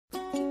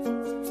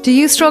Do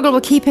you struggle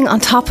with keeping on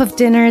top of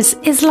dinners?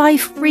 Is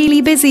life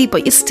really busy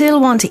but you still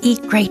want to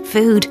eat great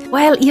food?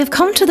 Well, you've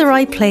come to the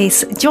right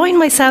place. Join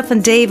myself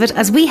and David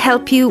as we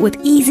help you with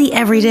easy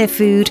everyday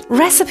food,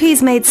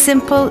 recipes made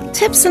simple,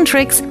 tips and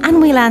tricks, and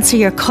we'll answer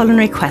your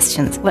culinary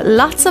questions with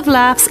lots of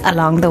laughs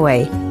along the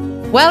way.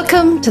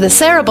 Welcome to the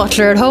Sarah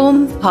Butler at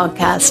Home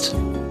podcast.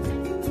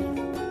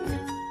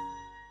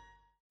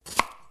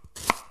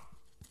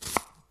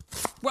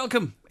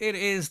 Welcome. It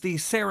is the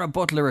Sarah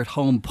Butler at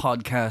Home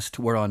podcast.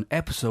 We're on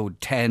episode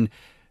 10.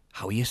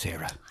 How are you,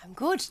 Sarah? I'm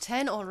good.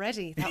 10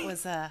 already. That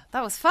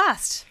was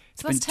fast.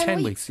 It's been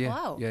 10 weeks. Yeah.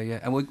 Wow. Yeah.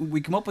 And we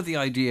come up with the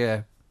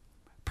idea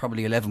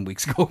probably 11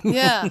 weeks ago.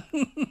 Yeah.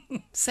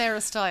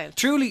 Sarah style.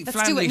 Truly Let's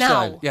family do it now.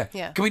 style.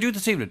 Yeah. Can we do it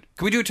this evening?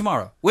 Can we do it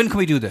tomorrow? When can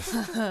we do this?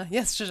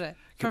 Yesterday.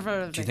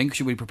 Preferably. Do you think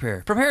should we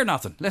prepare? Prepare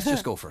nothing. Let's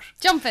just go for it.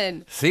 Jump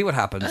in. See what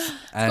happens.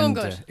 Going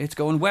good. It's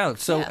going well.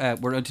 So Yeah.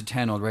 we're on to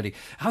 10 already.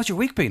 How's your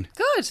week been?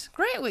 Good.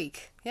 Great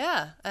week.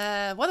 Yeah.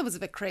 Weather was a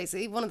bit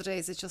crazy. One of the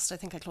days I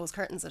think I closed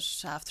curtains at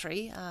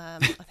 3:30. I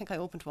think I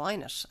opened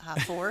wine at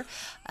 4:30.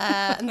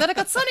 And then it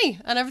got sunny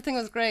and everything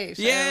was great.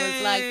 Yay! It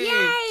was like,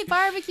 yay,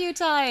 barbecue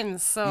time.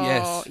 So,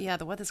 Yes. yeah,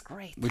 the weather's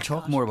great. We'll thank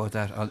talk God. more about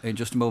that in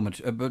just a moment.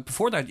 But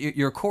before that,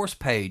 your course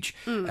page,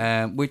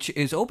 which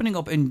is opening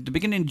up in the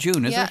beginning of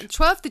June, is Yeah, it?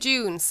 12th of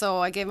June. So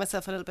I gave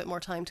myself a little bit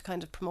more time to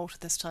kind of promote it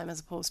this time as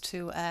opposed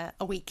to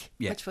a week,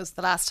 Yeah. which was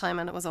the last time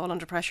and it was all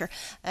under pressure.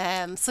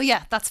 So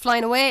yeah, that's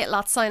flying away.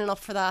 Lots signing up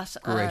for that.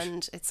 Great.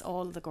 And it's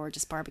all the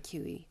gorgeous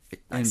barbecue-y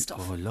And-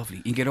 stuff. Oh, lovely.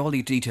 You can get all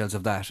the details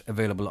of that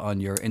available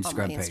on your On my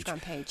Instagram page.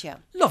 Instagram page, yeah.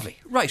 Lovely.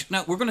 Right,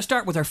 now we're going to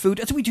start with our food,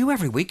 as we do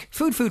every week.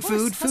 Food. has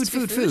to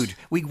be food.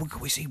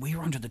 We see,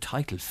 we're under the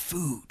title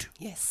Food.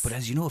 Yes. But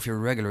as you know, if you're a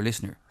regular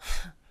listener,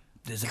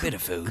 there's a bit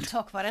of food.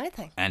 Talk about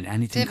anything. And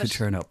anything David, could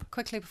turn up.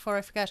 Quickly before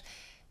I forget,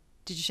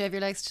 did you shave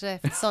your legs today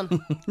for the sun?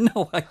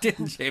 No, I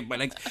didn't shave my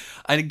legs.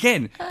 And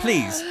again,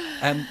 please,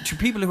 to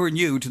people who are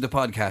new to the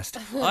podcast,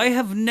 I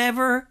have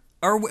never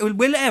or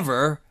will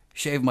ever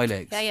shave my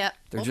legs. Yeah.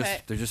 They're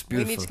okay. just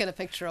beautiful. We need to get a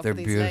picture up They're of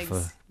these beautiful.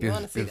 legs. You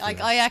want to see?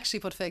 Beautiful. I actually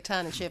put fake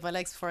tan and shaved my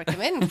legs before I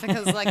came in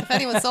because, like, if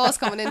anyone saw us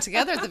coming in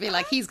together, they'd be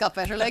like, "He's got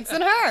better legs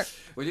than her."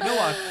 Well, you know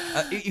what?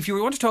 If you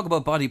want to talk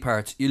about body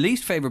parts, your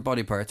least favourite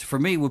body parts for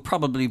me would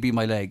probably be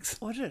my legs.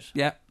 Would it?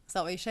 Yeah. Is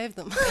that why you shaved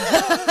them?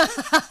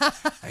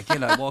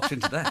 Again, I walked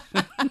into that.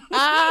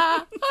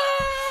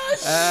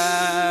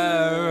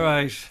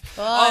 Right.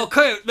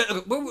 Okay.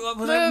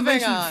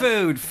 Moving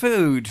on.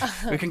 Food.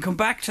 We can come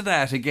back to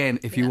that again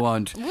if you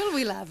want. Will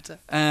we love to?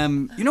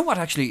 You know what?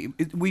 Actually,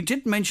 we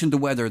did mention the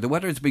weather. The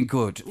weather has been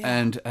good,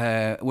 and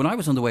when I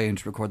was on the way in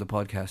to record the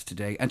podcast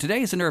today, and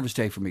today is a nervous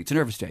day for me. It's a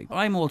nervous day.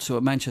 I'm also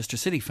a Manchester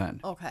City fan.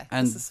 Okay,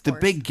 And this is the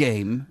sport. big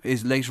game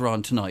is later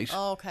on tonight.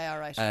 Okay, all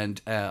right. And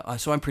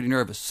so I'm pretty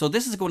nervous. So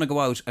this is going to go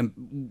out, and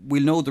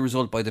we'll know the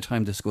result by the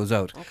time this goes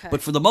out. Okay.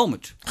 But for the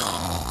moment,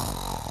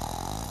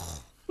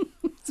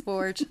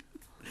 Sport.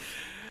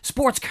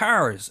 sports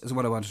cars is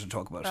what I wanted to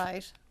talk about.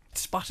 Right.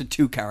 Spotted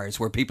 2 cars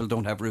where people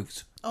don't have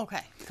roofs.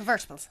 Okay.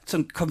 Convertibles.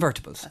 Some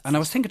convertibles. And I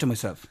was thinking to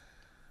myself,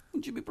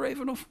 would you be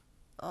brave enough?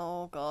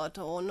 Oh God!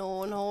 Oh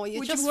no! You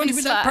Would just you want to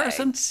be that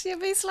person? You'd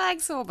be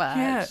slagged so bad.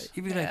 Yeah,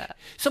 you'd be like,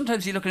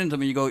 sometimes you look into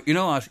them and you go, you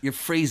know what, you're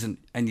freezing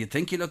and you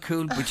think you look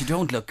cool, but you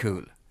don't look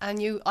cool.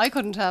 And I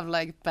couldn't have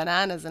like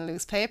bananas and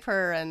loose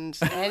paper and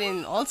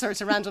all sorts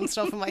of random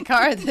stuff in my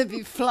car. They'd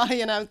be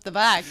flying out the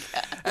back.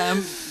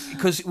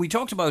 Because we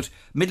talked about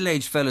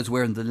middle-aged fellas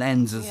wearing the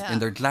lenses Yeah. in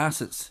their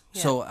glasses.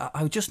 Yeah. So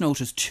I just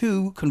noticed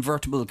 2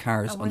 convertible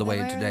cars on the way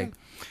in today.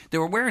 They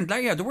were wearing,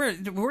 they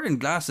were wearing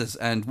glasses,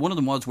 and one of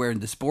them was wearing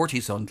the sporty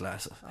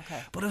sunglasses.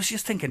 Okay. But I was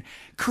just thinking,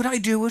 could I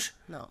do it?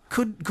 No.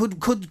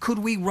 Could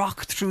we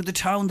rock through the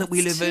town that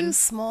we live Too in?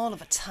 small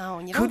of a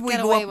town. You Could don't we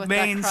get go away up with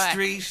Main that crack.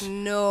 Street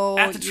No,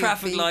 at the you'd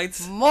traffic be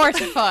lights?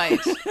 Mortified.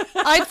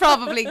 I'd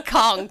probably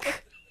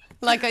conk.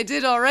 Like I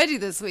did already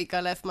this week.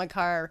 I left my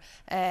car,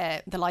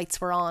 the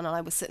lights were on and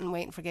I was sitting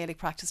waiting for Gaelic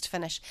practice to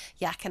finish,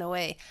 yakking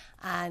away,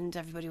 and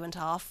everybody went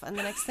off, and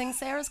the next thing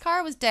Sarah's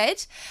car was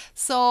dead.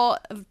 So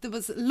there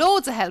was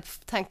loads of help,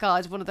 thank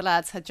God. One of the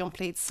lads had jump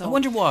leads. So I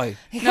wonder why.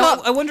 Yeah.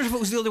 No, I wonder if it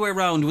was the other way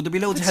around. Would there be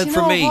loads of But help you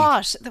for know me?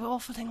 what? The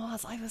awful thing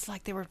was, I was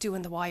like, they were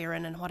doing the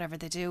wiring and whatever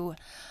they do.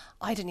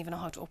 I didn't even know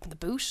how to open the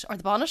boot or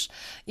the bonnet,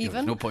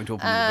 even. was no point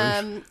opening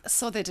the boot.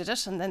 So they did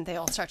it, and then they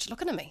all started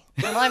looking at me.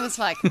 And I was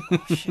like, oh,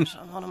 shit,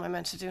 what am I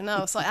meant to do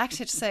now? So I actually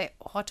had to say,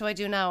 what do I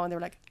do now? And they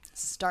were like,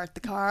 start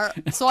the car.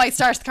 So I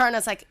started the car, and I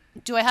was like,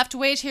 do I have to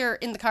wait here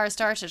in the car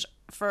started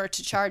for it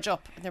to charge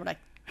up? And they were like,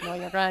 no,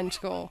 you're grand,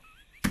 go.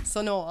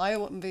 So no, I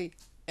wouldn't be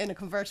in a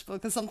convertible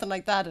because something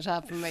like that had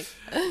happened to me.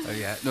 Oh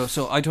yeah, no.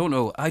 So I don't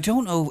know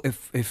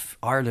if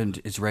Ireland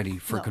is ready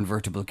for No.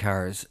 convertible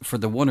cars for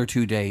the 1 or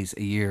 2 days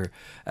a year.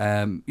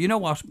 You know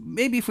what?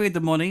 Maybe if we had the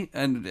money,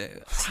 and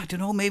I don't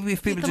know. Maybe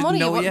if people The didn't money,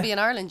 you know wouldn't you. be in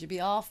Ireland, you'd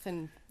be off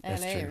in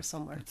LA or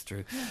somewhere. That's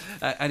true.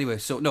 Anyway,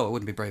 so no, I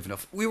wouldn't be brave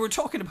enough. We were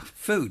talking about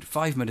food.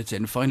 5 minutes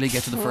in, finally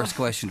get to the first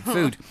question.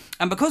 Food.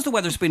 And because the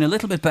weather's been a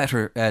little bit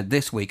better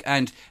this week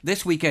and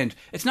this weekend,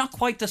 it's not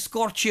quite the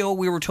scorchio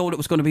we were told it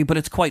was going to be, but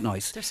it's quite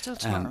nice. There's still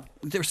tomorrow.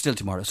 There's still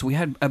tomorrow. So we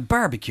had a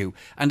barbecue.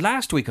 And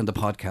last week on the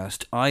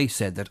podcast, I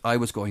said that I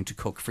was going to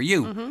cook for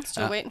you.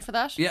 Still waiting for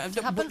that to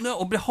happen?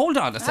 But hold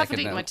on a I second haven't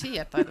eaten now. my tea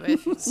yet, by the way.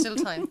 Still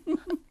time.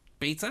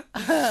 Pizza.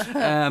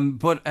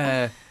 But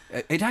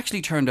it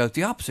actually turned out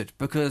the opposite,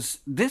 because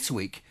this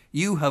week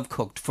you have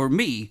cooked for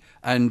me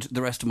and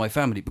the rest of my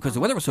family. Because the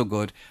weather was so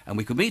good and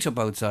we could meet up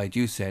outside,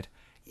 you said,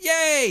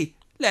 yay,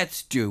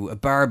 let's do a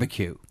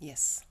barbecue.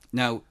 Yes.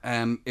 Now,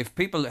 if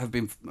people have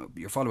been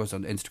your followers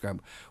on Instagram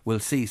will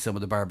see some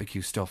of the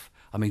barbecue stuff.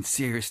 I mean,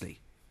 seriously,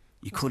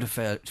 you could have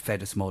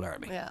fed a small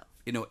army. Yeah.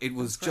 You know, it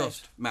was great.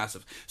 just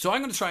massive. So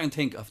I'm going to try and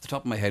think off the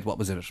top of my head what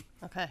was in it.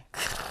 Okay.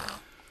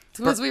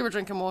 Because we were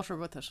drinking water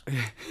with it.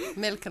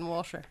 Milk and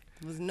water.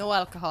 There was no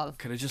alcohol.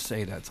 Can I just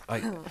say that I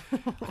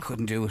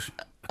couldn't do it.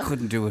 I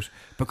couldn't do it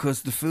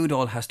because the food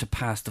all has to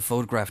pass the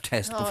photograph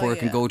test before it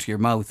can go to your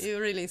mouth. You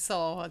really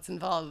saw what's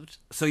involved.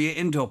 So you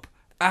end up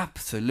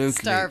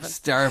absolutely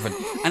Starving.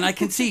 And I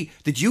can see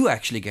that you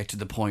actually get to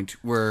the point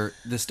where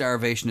the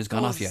starvation has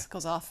gone off you.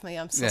 Goes off me.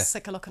 I'm so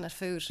sick of looking at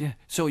food. Yeah.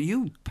 So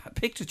you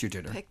picked at your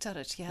dinner. Picked at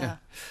it, yeah.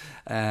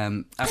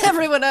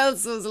 Everyone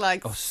else was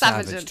like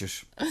savaged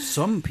it.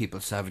 Some people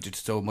savaged it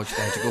so much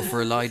they had to go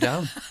for a lie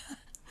down.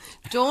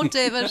 Don't,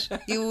 David.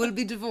 You will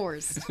be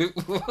divorced.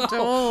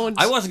 Don't.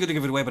 I wasn't going to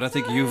give it away, but I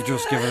think you've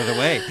just given it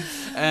away.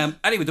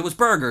 Anyway, there was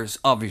burgers,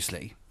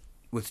 obviously,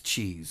 with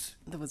cheese.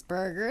 There was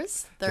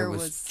burgers. There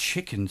was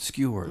chicken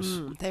skewers.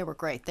 They were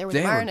great. They were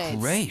They the were marinades.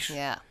 great.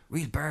 Yeah.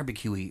 Real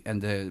barbecue-y,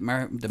 and the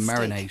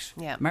marinade.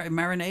 Yeah.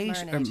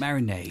 Marinade or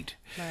marinade?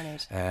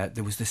 Marinade.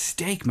 There was the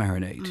steak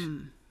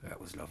marinade. That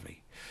was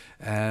lovely.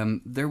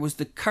 There was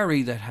the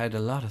curry that had a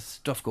lot of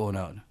stuff going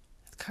on.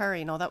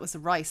 Curry, no, that was the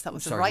rice. That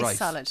was the Sorry, rice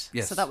salad.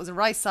 Yes. So that was a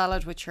rice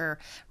salad with your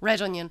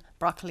red onion,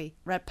 broccoli,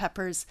 red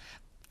peppers.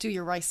 Do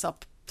your rice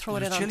up, throw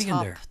it in on chilli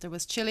top. in there. There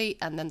was chili,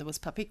 and then there was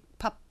paprika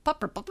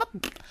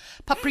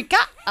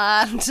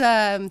and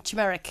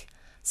turmeric,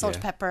 salt,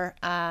 pepper,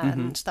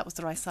 and that was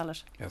the rice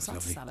salad. That was Lots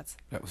of lovely. salads.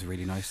 That was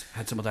really nice.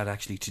 Had some of that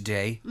actually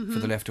today for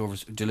the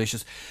leftovers.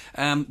 Delicious.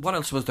 What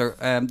else was there?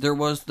 There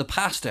was the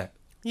pasta.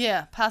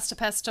 Yeah, pasta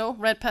pesto,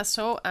 red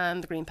pesto,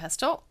 and the green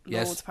pesto.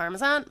 Yes. Loads of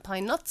parmesan,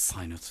 pine nuts.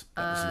 Pine nuts.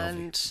 That was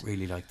lovely. And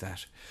Really like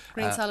that.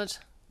 Green salad.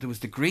 There was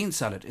the green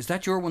salad. Is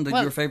that your one?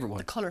 Well, Your favourite one?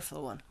 The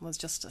colourful one was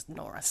just a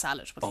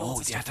salad with Oh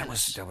loads of yeah, stuff that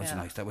in was it.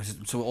 nice. That was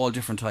so all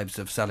different types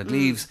of salad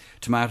leaves,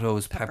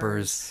 tomatoes,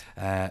 peppers,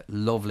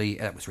 lovely.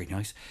 That was really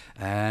nice.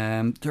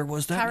 There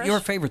was that Carrot. your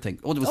favourite thing.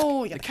 Oh, there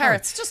was Yeah, the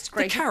carrots, just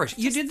great. The carrot.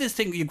 You did this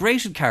thing. You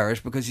grated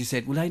carrot because you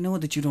said, "Well, I know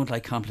that you don't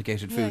like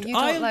complicated Yeah, food. you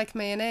don't like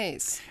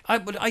mayonnaise.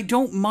 But I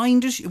don't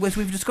mind it. As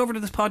we've discovered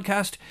in this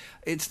podcast,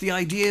 it's the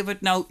idea of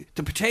it. Now,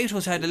 the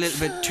potatoes had a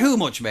little bit too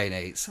much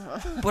mayonnaise,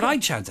 but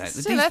I'd chance out.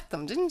 Still ate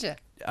them, didn't you?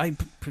 I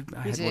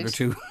had one or did.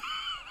 two.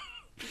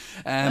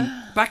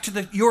 Back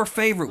to your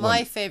favourite one.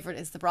 My favourite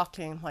is the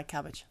broccoli and white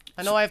cabbage.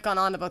 I know I've gone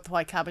on about the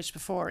white cabbage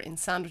before in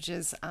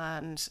sandwiches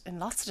and in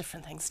lots of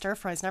different things, stir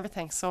fries and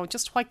everything. So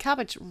just white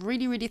cabbage,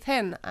 really, really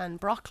thin, and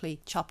broccoli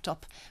chopped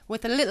up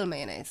with a little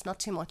mayonnaise, not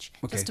too much,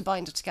 Okay. just to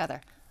bind it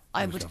together.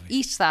 I was would lovely.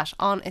 eat that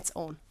on its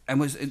own.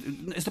 And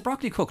is the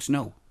broccoli cooked?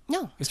 No.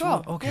 No, It's it's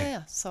raw. raw, okay.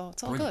 Yeah, so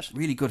it's all Brilliant. good.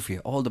 Really good for you.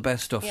 All the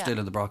best stuff Yeah. still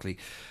in the broccoli.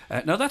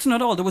 Now, that's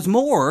not all. There was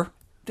more.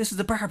 This is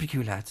the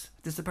barbecue, lads.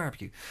 This is the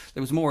barbecue.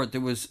 There was more.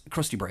 There was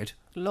crusty bread.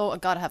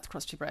 Gotta have the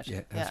crusty bread. Yeah,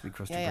 it has to be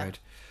crusty Yeah.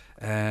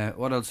 bread.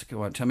 What else?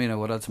 Come on, tell me now.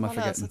 What else am I What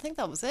else? forgetting? I think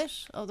that was it.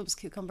 Oh, there was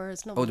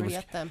cucumbers. No Oh, one there really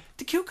was ate them.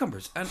 the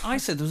cucumbers. And I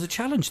said there was a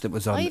challenge that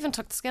was on. I even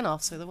took the skin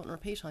off so they wouldn't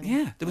repeat on you.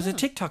 Yeah, there was a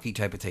TikTok-y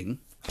type of thing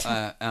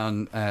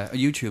on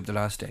YouTube the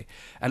last day.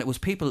 And it was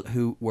people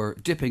who were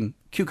dipping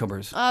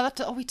cucumbers.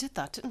 We did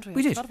that, didn't we?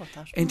 We I did. forgot about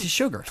that. Into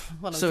sugar.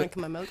 Well, I'm So-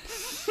 drinking my milk.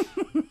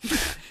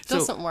 So-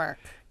 Doesn't work.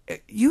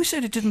 You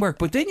said it didn't work,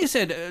 but then you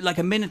said like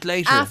a minute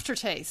later.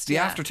 Aftertaste. The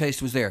yeah.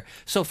 aftertaste was there.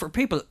 So for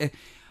people,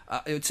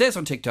 it says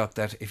on TikTok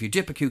that if you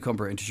dip a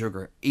cucumber into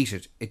sugar, eat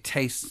it, it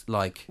tastes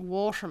like,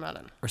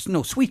 Watermelon.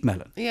 sweet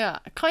melon. Yeah,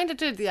 it kind of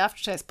did the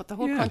aftertaste, but the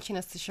whole Yeah.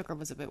 crunchiness of the sugar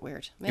was a bit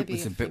weird. Maybe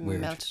was a if bit you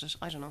weird. melted it.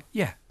 I don't know.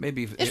 Yeah,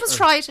 maybe. If, It was or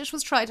tried. It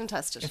was tried and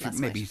tested. If last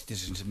maybe night.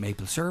 this is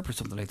maple syrup or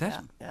something like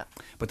that. Yeah.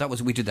 But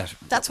we did that.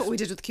 That's what we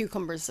did with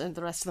cucumbers, and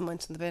the rest of them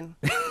went in the bin.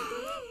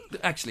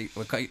 Actually,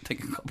 I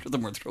think a couple of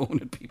them were thrown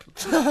at people,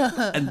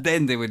 and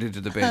then they went into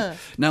the bin.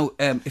 Now,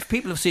 if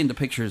people have seen the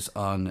pictures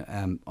on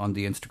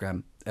the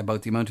Instagram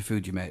about the amount of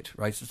food you made,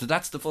 right? So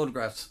that's the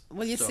photographs.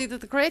 Well, you So- see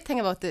that the great thing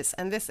about this,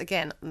 and this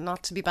again,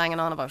 not to be banging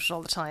on about it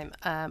all the time,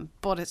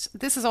 but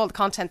this is all the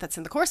content that's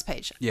in the course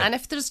page. Yeah. And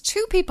if there's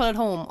 2 people at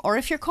home, or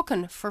if you're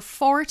cooking for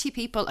 40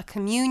 people, a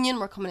communion,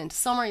 we're coming into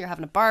summer, you're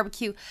having a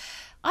barbecue.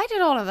 I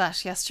did all of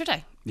that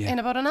yesterday in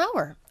about an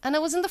hour, and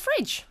it was in the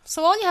fridge.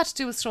 So all you had to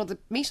do was throw the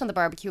meat on the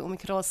barbecue, and we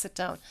could all sit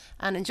down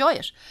and enjoy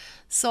it.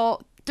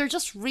 So they're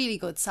just really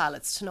good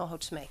salads to know how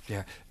to make.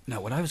 Yeah.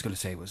 Now, what I was going to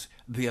say was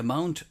the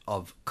amount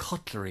of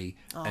cutlery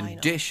I and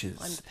know. dishes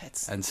I'm the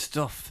pits. and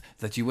stuff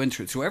that you went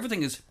through. So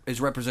everything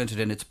is represented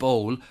in its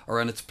bowl or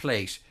on its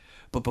plate.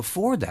 But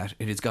before that,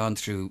 it has gone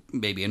through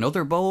maybe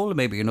another bowl,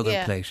 maybe another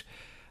Yeah. plate.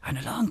 And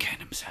along Ken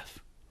himself.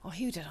 Oh,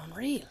 he did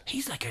unreal.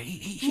 He's like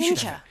he should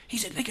have,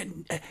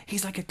 Ninja.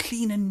 he's like a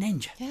cleaning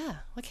ninja. Yeah,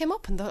 I came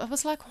up and I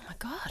was like, oh my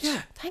God,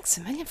 Yeah. thanks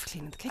a million for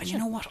cleaning the kitchen. And you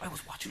know what? I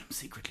was watching him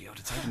secretly out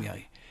outside of my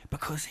eye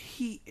because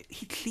he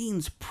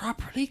cleans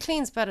properly. He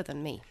cleans better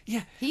than me.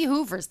 Yeah. He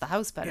hoovers the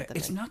house better Yeah, than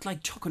it's me. not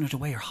like chucking it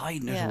away or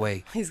hiding it Yeah.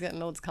 away. He's getting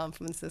loads of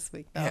compliments this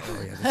week. Though. Yeah,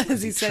 oh yeah, that's 'cause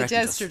As he he said threatened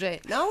us. yesterday.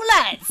 No,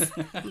 lads. You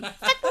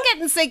fucking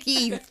getting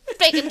sicky.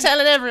 Fucking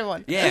telling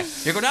everyone. Yeah,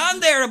 you're going on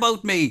there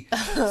about me.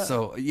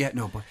 So yeah,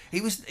 no, but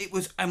it was,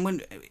 and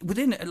when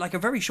within like a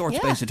very short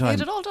Yeah, space of he time,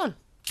 had it all done.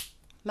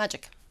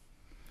 Magic.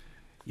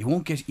 you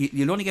won't get,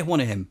 you'll only get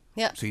one of him.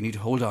 Yeah. So you need to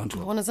hold on to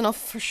him. One is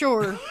enough for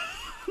sure.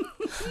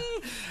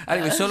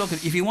 Anyway, so look,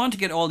 if you want to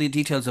get all the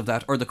details of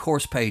that or the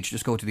course page,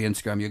 just go to the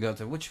Instagram. You go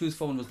to whose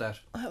phone was that?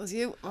 That was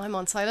you. I'm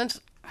on silent.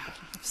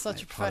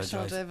 Such a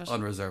professional, Apologise David.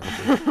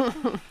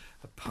 unreservedly.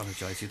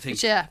 Apologise. You think?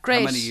 But yeah, great.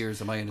 How many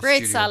years am I in a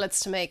Great studio? salads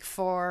to make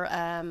for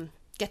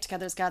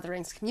get-togethers,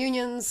 gatherings,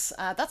 communions.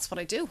 That's what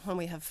I do when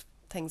we have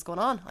things going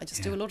on. I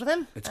just do a load of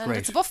them. It's and great.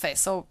 it's a buffet,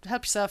 so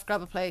help yourself,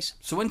 grab a plate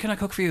So when can I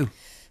cook for you?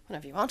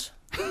 whenever you want.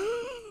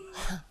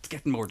 It's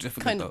getting more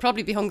difficult. Kind though. of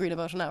probably be hungry in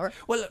about an hour.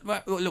 Well,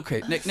 look,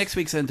 okay. Next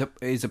week's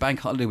is a bank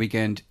holiday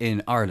weekend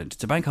in Ireland.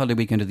 It's a bank holiday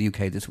weekend in the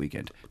UK this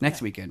weekend.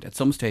 Next weekend, at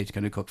some stage,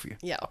 can I cook for you?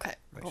 Yeah, okay.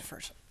 Go for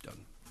it.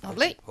 Done.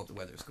 Lovely. Hope the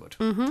weather's good.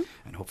 Mm-hmm.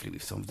 And hopefully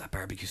we've some of that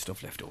barbecue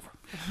stuff left over.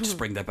 Just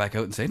bring that back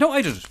out and say, no,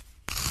 I did it.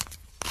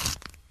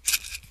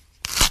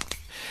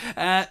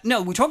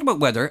 No, we talked about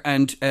weather,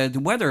 and the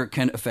weather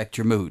can affect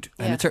your mood,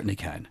 and Yeah. it certainly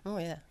can. Oh,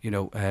 yeah. You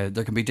know,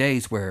 there can be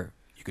days where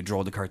you could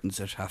draw the curtains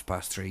at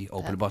 3:30,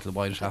 open a bottle of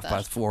wine at that.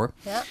 4:30.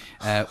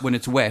 Yeah. When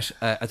it's wet,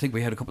 I think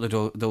we had a couple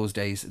of those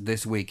days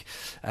this week.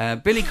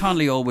 Billy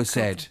Connolly always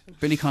said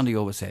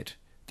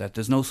that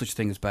there's no such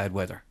thing as bad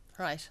weather.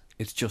 Right.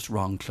 It's just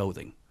wrong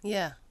clothing.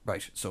 Yeah.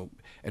 Right. So,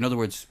 in other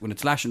words, when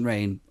it's lashing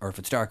rain or if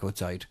it's dark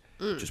outside,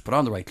 just put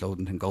on the right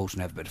clothing and go out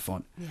and have a bit of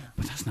fun. Yeah.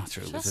 But that's not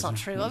true. That's is not it?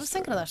 true. I was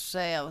thinking of that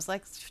today. I was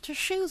like, your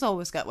shoes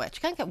always get wet. You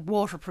can't get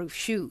waterproof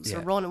shoes or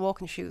Yeah. running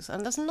walking shoes.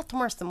 And there's nothing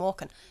worse than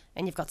walking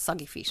and you've got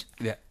soggy feet.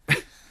 Yeah.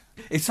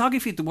 Is soggy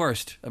feet the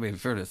worst? I mean, in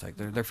fairness, like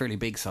they're fairly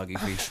big soggy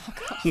feet.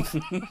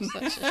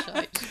 Such a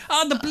shite.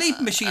 Oh, the bleep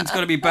machine's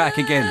going to be back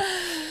again.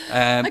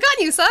 I got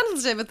new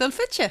sandals, David. They'll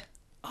fit you.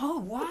 Oh,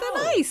 wow.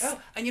 They're nice. Oh,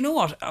 and you know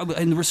what?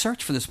 In the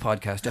research for this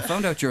podcast, I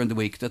found out during the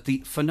week that the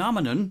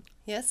phenomenon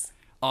Yes.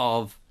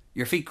 of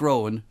your feet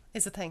growing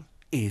Is a thing.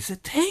 is a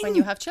thing. When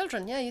you have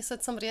children. Yeah, you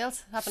said somebody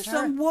else happened to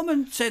Some her.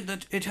 woman said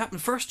that it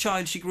happened. First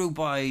child, she grew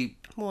by,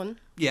 One.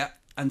 yeah,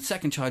 and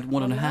second child,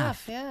 one and a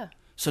half. Yeah.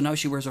 So now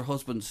she wears her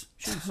husband's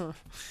shoes.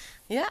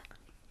 Yeah.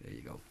 There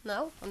you go.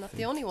 No, I'm not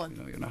the only one. You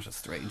know, you're not as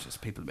strange as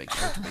people make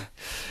you out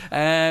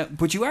to be.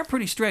 But you are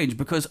pretty strange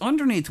because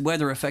underneath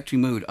weather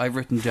affecting mood, I've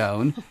written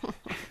down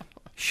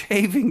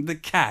shaving the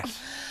cat.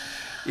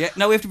 Yeah,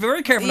 now we have to be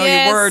very careful how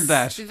you word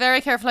that. Be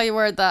very careful how you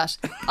word that.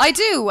 I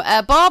do.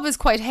 Bob is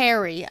quite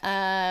hairy,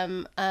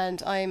 and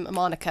I'm a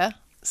Monica.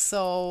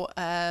 So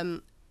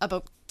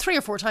about 3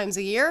 or 4 times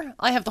a year,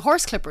 I have the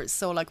horse clippers.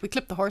 So like we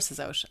clip the horses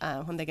out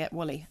when they get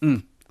woolly.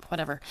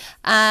 Whatever.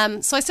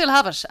 So I still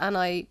have it, and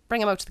I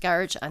bring him out to the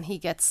garage, and he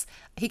gets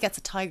a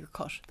tiger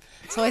cut.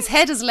 So his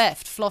head is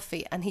left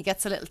fluffy, and he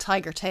gets a little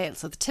tiger tail.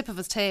 So the tip of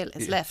his tail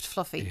is left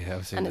fluffy, Yeah,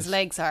 I've seen and his this.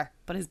 legs are,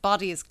 but his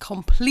body is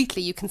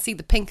completely. You can see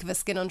the pink of his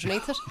skin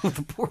underneath it.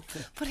 The poor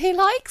thing. But he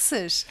likes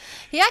it.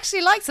 He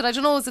actually likes it. I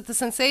don't know, is it the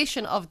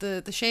sensation of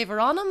the shaver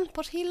on him?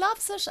 But he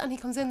loves it, and he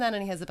comes in then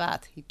and he has a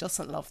bath. He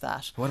doesn't love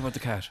that. What about the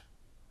cat?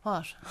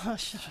 What? Oh,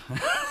 shut up.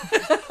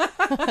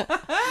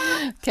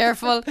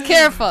 Careful,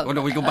 careful. Oh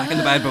no, we go back in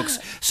the bad books.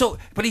 So,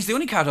 but he's the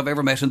only cat I've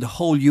ever met in the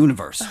whole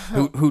universe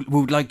who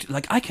would like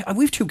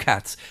we've 2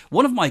 cats.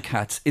 One of my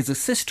cats is a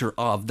sister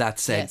of that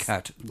said Yes.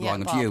 cat Yeah,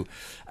 belonging to Bob. you.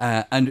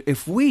 And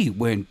if we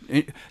went,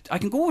 I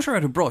can go with her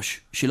out a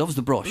brush. She loves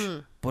the brush,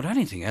 but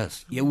anything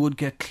else, you would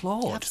get You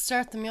have clawed. to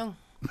start them young.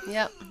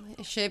 Yeah,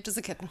 he shaved as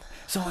a kitten.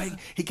 So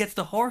he gets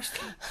the horse.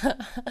 The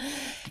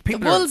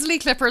People are, Wolseley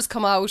clippers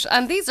come out,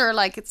 and these are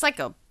like, it's like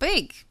a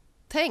big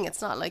thing.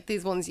 It's not like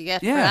these ones you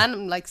get Yeah.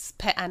 for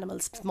pet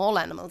animals, small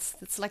animals.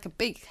 It's like a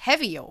big,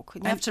 heavy yoke.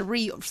 You have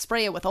to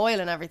spray it with oil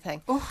and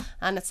everything.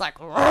 And it's like,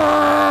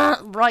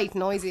 right,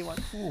 noisy one.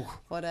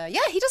 But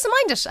yeah, he doesn't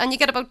mind it. And you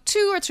get about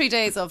 2 or 3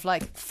 days of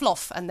like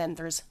fluff, and then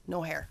there's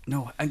no hair.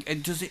 no, and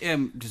does he?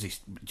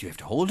 Do you have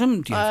to hold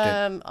him? Do you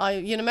have to?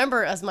 You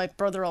remember, as my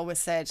brother always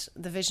said,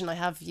 the vision I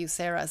have of you,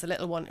 Sarah, as a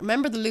little one.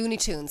 Remember the Looney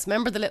Tunes?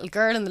 Remember the little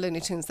girl in the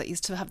Looney Tunes that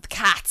used to have the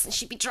cats, and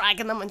she'd be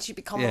dragging them, and she'd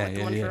be coming Yeah, with them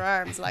yeah, under yeah. her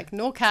arms. Like,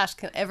 no cat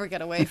can ever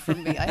get away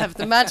from me. I have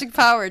the magic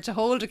power to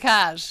hold a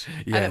cat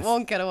and Yes. it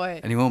won't get away.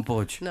 And he won't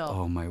budge. No.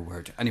 Oh my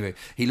word. Anyway,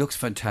 he looks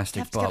fantastic,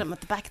 You have to Bob. get him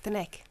at the back of the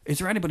neck. Is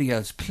there anybody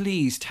else?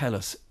 Please tell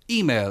us.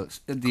 Email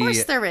Of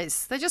course there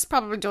is. They just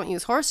probably don't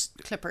use horse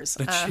clippers.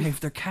 that shave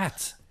their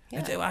cats.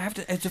 Yeah.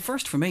 It's a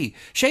first for me.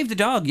 Shave the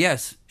dog,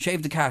 yes.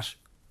 Shave the cat.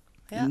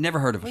 Yeah. Never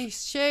heard of it. We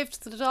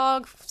shaved the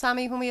dog,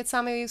 Sammy. When we had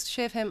Sammy, we used to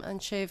shave him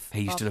and shave.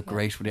 He used to Bob. look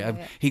great. When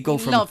Yeah. He'd go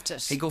He from loved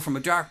it. He'd go from a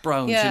dark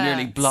brown to Yeah,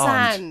 nearly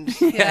blonde.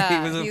 sand.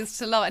 Yeah, he was he used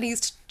to love it. And he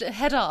used to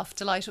head off,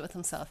 delighted with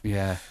himself.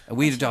 Yeah, and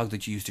we had a dog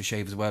that she used to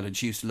shave as well, and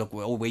she used to look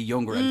way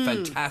younger and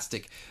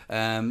fantastic.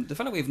 The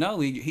fellow we have now,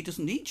 he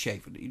doesn't need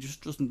shaving. He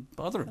just doesn't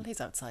bother him. Well,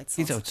 he's outside.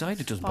 So He's outside.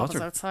 It doesn't Bob bother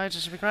is him. outside.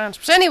 It'll be grand.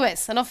 But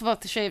anyways, enough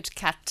about the shaved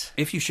cat.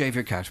 If you shave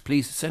your cat,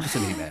 please send us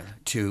an email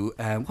to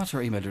what's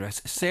our email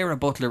address?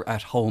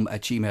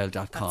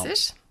 sarahbutler@home@gmail.com.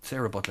 That's it.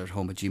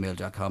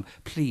 sarahbutler@home@gmail.com.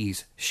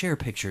 Please share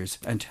pictures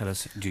and tell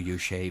us, do you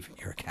shave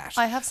your cat?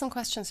 I have some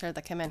questions here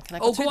that came in. Can I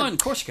go Oh, through go them? on, of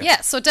course you can.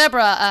 Yeah, so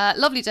Deborah,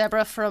 lovely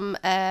Deborah from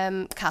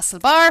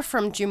Castlebar,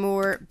 from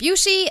Jumur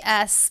Beauty,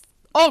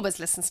 always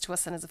listens to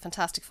us and is a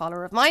fantastic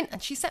follower of mine,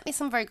 and she sent me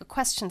some very good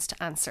questions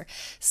to answer.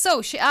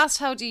 So she asked,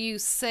 how do you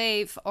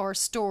save or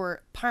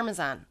store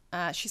Parmesan?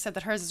 She said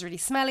that hers is really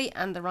smelly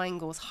and the rind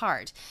goes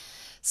hard.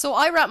 So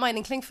I wrap mine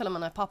in cling film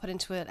and I pop it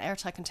into an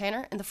airtight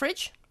container in the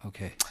fridge.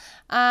 Okay.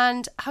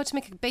 And how to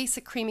make a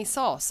basic creamy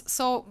sauce.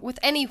 So with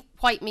any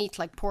white meat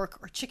like pork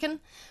or chicken,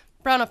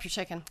 brown up your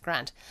chicken,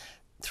 grand.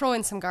 Throw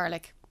in some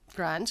garlic,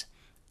 grand.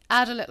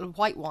 Add a little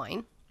white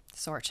wine,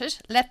 sorted.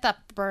 Let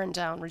that burn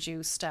down,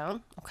 reduce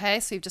down.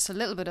 Okay, so you've just a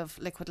little bit of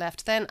liquid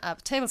left. Then add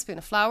a tablespoon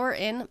of flour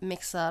in,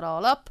 mix that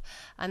all up,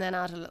 and then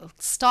add a little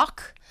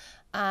stock.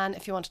 And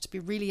if you want it to be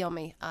really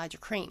yummy, add your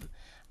cream.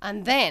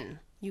 And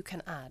then you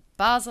can add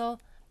basil,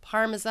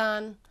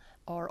 Parmesan,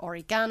 or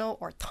oregano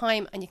or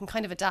thyme, and you can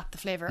kind of adapt the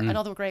flavour.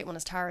 Another great one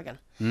is tarragon.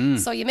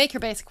 So you make your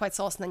basic white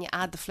sauce and then you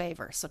add the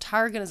flavour. So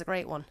tarragon is a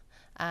great one.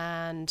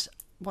 And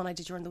one I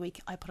did during the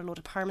week, I put a load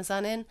of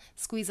Parmesan in,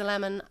 squeeze a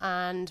lemon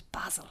and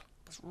basil.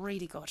 It was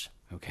really good.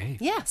 Okay.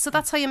 Yeah, so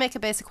that's how you make a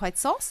basic white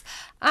sauce.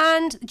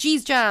 And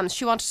G's Jams,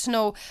 she wanted to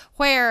know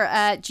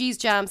where G's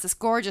Jams, this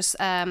gorgeous...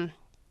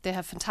 they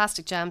have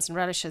fantastic jams and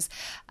relishes,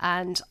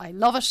 and I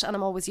love it and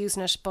I'm always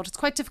using it, but it's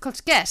quite difficult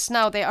to get.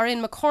 Now, they are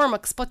in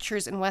McCormick's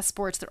Butchers in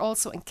Westport. They're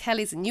also in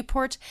Kelly's in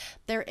Newport.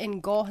 They're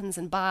in Gawhans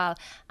in Ball,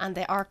 and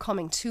they are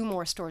coming 2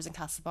 more stores in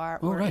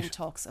Castlebar. We're in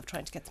talks of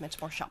trying to get them into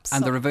more shops.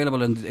 And they're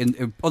available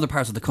in other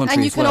parts of the country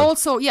and you as can well.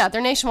 also,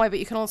 they're nationwide,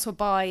 but you can also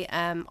buy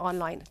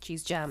online at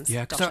G's Jams.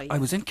 Yeah, because I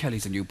was in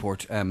Kelly's in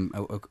Newport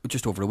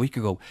just over a week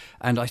ago,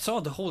 and I saw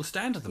the whole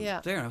stand of them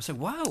there, and I was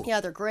like, wow.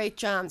 Yeah, they're great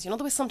jams. You know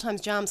the way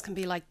sometimes jams can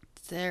be like,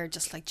 they're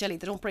just like jelly.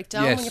 They don't break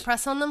down Yes. when you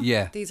press on them.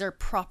 Yeah. These are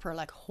proper,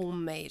 like,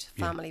 homemade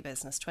family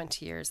business.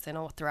 20 years. They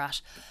know what they're at.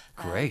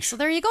 Great. So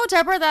there you go,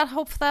 Deborah.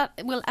 Hope that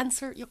will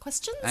answer your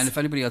questions. And if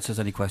anybody else has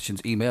any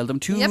questions, email them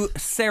to Yep.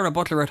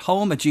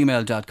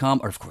 sarahbutler@home@gmail.com,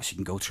 or of course you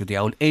can go through the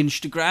old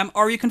Instagram,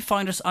 or you can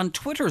find us on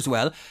Twitter as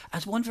well,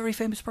 as one very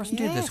famous person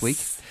did this week.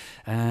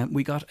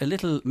 We got a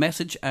little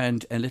message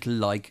and a little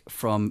like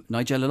from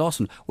Nigella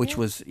Lawson, which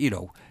was,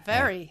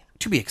 Very.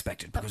 to be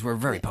expected, because we're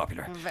very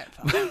popular. Very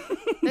popular.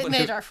 It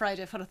made our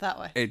Friday, put it that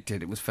way. It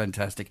did. It was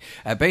fantastic.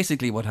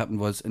 Basically, what happened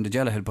was,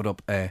 Nigella had put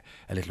up a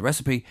little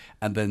recipe,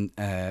 and then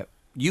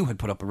you had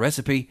put up a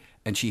recipe,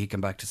 and she had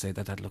come back to say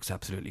that looks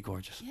absolutely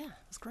gorgeous. Yeah, it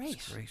was great.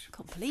 It's great.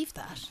 Couldn't believe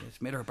that.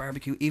 It's made our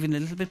barbecue even a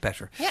little bit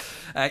better. Yeah.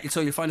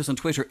 So you'll find us on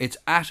Twitter. It's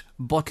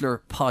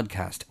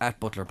 @ButlerPodcast,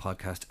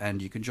 @ButlerPodcast,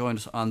 and you can join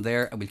us on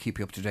there, and we'll keep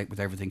you up to date with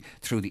everything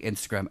through the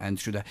Instagram and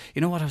through that.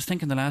 You know what I was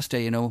thinking the last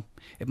day?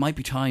 it might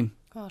be time.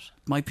 What?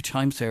 It might be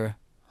time, Sarah.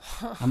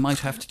 I might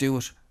have to do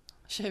it.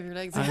 Shave your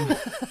legs.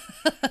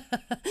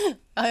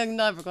 I'm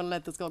never going to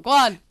let this go. Go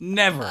on.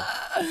 Never.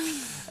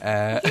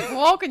 Keep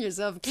walking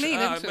yourself clean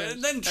into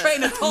it. Then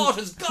train of thought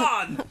is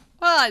gone.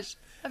 What?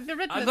 Have you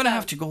written I'm it going to down?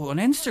 have to go on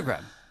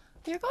Instagram.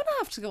 You're going to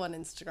have to go on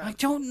Instagram. I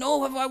don't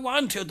know if I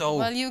want to, though.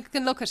 Well, you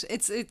can look at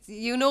it's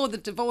the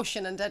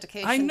devotion and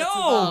dedication I that's know.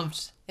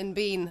 involved in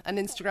being an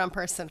Instagram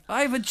person.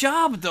 I have a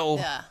job, though.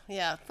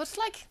 Yeah. But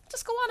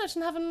just go on it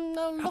and have a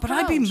look But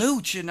around. I'd be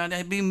mooching, and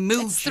I'd be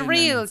mooching. It's the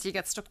reels. You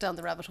get stuck down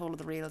the rabbit hole of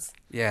the reels.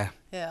 Yeah.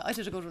 Yeah, I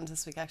did a good one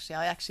this week, actually.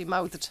 I actually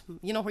mouthed it.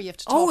 You know where you have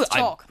to Oh,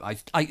 talk.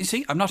 I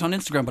see. I'm not on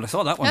Instagram, but I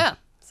saw that one. Yeah.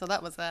 So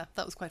that was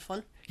quite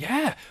fun.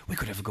 Yeah, we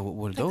could have a go at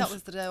one of I think those. that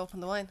was the day I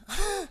opened the wine.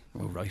 Oh,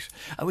 right.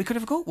 We could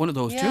have a go at one of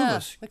those, two of Yeah,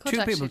 us. we could two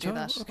actually people, do two.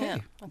 that. Okay. Yeah,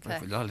 okay.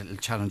 A lot of little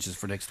challenges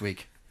for next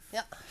week.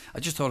 Yeah. I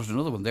just thought of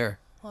another one there.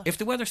 What? If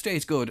the weather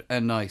stays good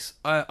and nice,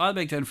 I'll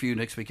make down for you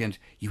next weekend.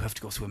 You have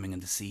to go swimming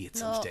in the sea at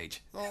some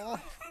stage. Oh,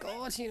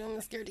 God, I'm a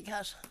scaredy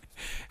cat.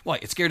 Why?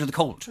 It's scared of the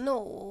cold?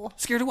 No.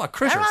 Scared of what?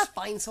 They're Critters? all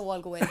fine, so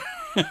I'll go in.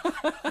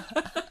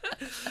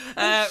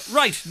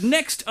 Right,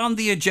 next on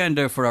the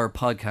agenda for our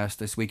podcast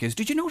this week is,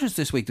 did you notice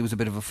this week there was a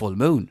bit of a full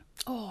moon?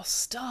 Oh,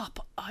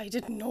 stop. I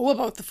didn't know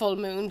about the full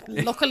moon.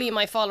 Luckily,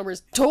 my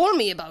followers told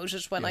me about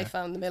it when I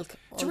found the milk.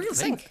 It's a real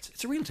thing.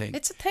 It's a real thing.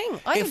 It's a thing.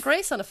 I have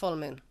grace on a full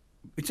moon.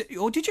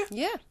 Oh, did you?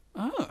 Yeah.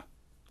 Oh,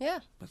 Yeah.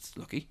 that's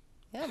lucky.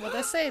 Yeah, well,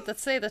 they say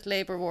that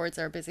labour wards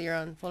are busier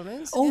on full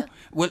moons. Oh, yeah.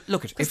 well,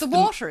 look at Because the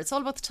water, it's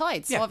all about the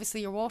tides. Yeah. So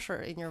obviously your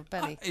water in your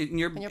belly in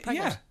your, when you're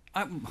pregnant. yeah.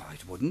 I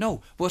wouldn't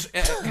know, but Look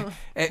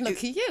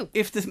at you.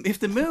 If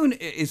the moon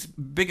is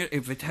bigger,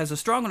 if it has a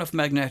strong enough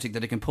magnetic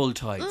that it can pull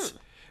tides,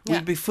 Yeah.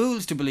 we'd be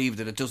fools to believe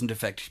that it doesn't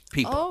affect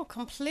people. Oh,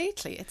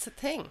 completely. It's a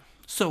thing.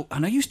 So,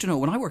 and I used to know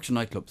when I worked in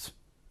nightclubs,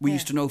 we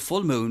used to know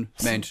full moon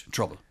meant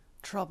trouble.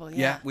 Trouble, yeah.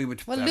 Yeah, we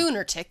would. Well,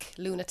 lunatic.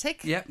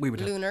 Yeah, we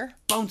would. Lunar.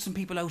 Bouncing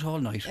people out all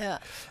night. Yeah.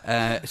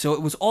 So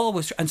it was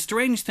always, and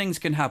strange things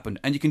can happen,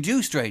 and you can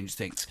do strange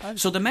things.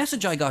 So the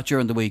message I got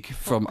during the week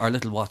from our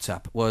little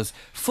WhatsApp was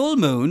full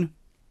moon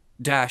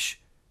dash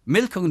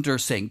milk under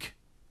sink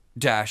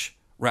dash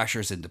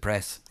rashers in the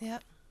press. Yeah.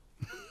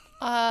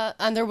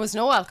 And there was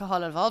no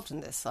alcohol involved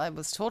in this. I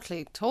was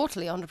totally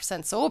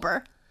 100%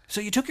 sober. So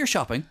you took your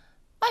shopping.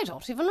 I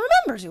don't even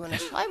remember doing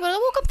it. I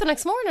woke up the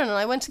next morning and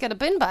I went to get a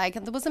bin bag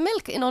and there was a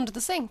milk in under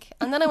the sink.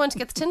 And then I went to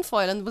get the tin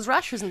foil and there was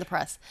rashers in the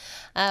press.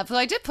 But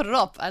I did put it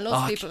up and loads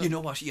of people... You know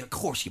what? Yeah, of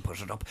course you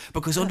put it up.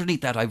 Because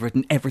underneath that I've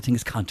written everything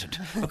is content.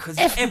 Because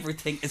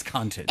everything is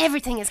content.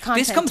 Everything is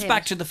content. This comes David.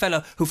 back to the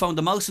fella who found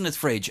the mouse in his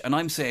fridge, and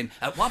I'm saying,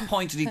 at what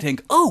point did he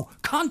think, oh,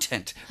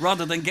 content,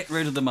 rather than get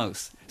rid of the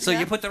mouse? So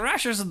you put the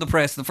rashers in the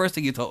press, the first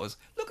thing you thought was,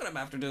 look at him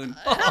after doing...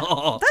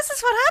 Oh. This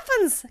is what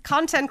happens.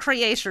 Content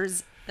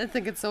creators. I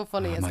think it's so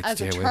funny as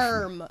a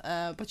term.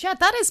 But yeah,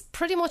 that is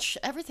pretty much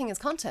everything is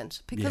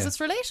content because it's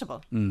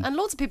relatable. And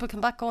loads of people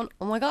come back going,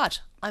 oh my God,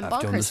 I'm bonkers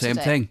I've done the same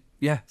today. thing.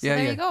 Yeah, So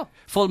there you go.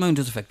 Full moon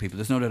does affect people.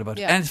 There's no doubt about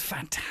it, Yeah. and it's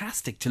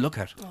fantastic to look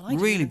at. Oh, I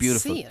didn't really even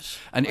beautiful. See it.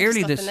 And I just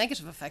early got this. the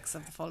negative effects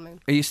of the full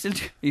moon. Are you still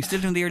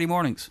doing the early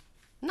mornings?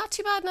 Not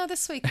too bad now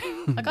this week.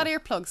 I got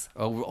earplugs.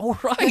 Oh,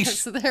 right.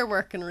 So they're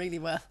working really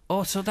well.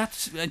 Oh, so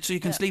you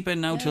can sleep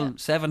in now till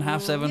 7,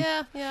 half 7.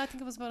 Yeah, I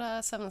think it was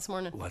about 7 this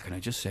morning. Well, can I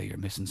just say you're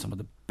missing some of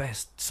the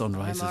best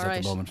sunrises I'm all right.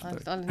 at the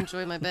moment. I'll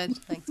enjoy my bed.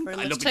 Thanks very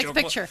much. at Take a your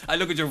picture. I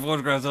look at your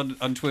photographs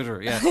on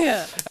Twitter. Yeah.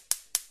 Yeah.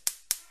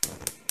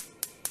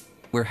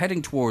 We're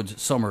heading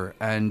towards summer,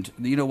 and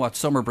you know what?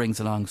 Summer brings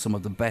along some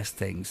of the best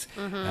things.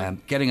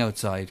 Getting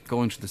outside,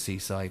 going to the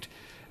seaside,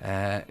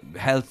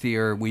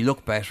 healthier, we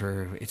look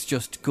better. It's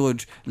just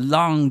good.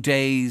 Long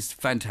days,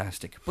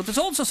 fantastic. But there's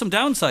also some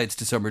downsides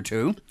to summer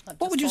too.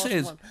 What would you say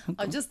is?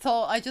 I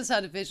just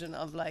had a vision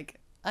of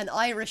like an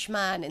Irish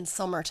man in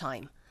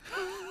summertime.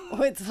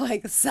 With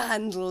like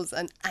sandals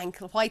and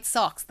white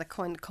socks that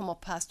kind of come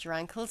up past your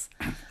ankles.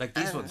 Like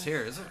these ones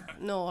here, is it?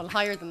 No,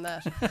 higher than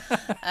that.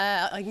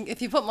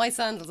 If you put my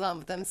sandals on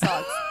with them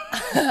socks.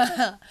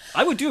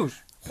 I would do it.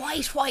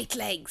 White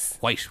legs.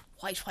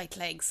 White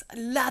legs.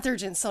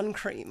 Lathered in sun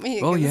cream.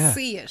 You can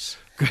see it.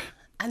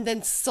 And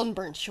then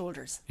sunburnt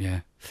shoulders.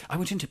 Yeah. I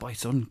went in to buy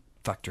Sun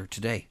Factor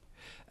today,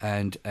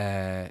 and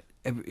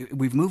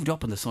we've moved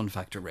up in the Sun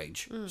Factor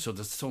range, so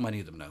there's so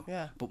many of them now.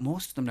 Yeah. But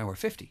most of them now are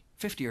 50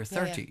 or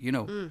 30, you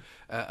know.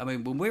 I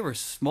mean, when we were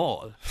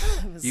small,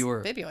 you were...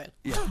 baby oil.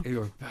 Yeah,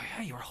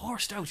 you were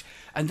horsed out.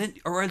 And then,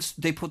 or else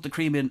they put the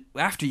cream in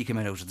after you came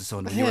out of the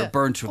sun and you were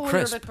burnt to a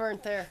crisp. You're a bit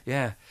burnt there.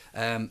 Yeah.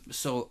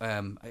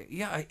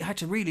 I had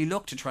to really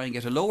look to try and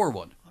get a lower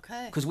one.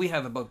 Okay. Because we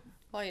have about...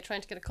 Why are you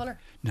trying to get a colour?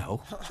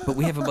 No, but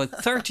we have about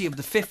 30 of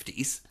the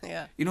 50s.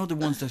 Yeah. You know, the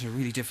ones that are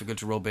really difficult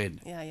to rub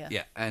in. Yeah.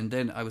 Yeah, and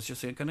then I was just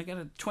saying, can I get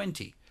a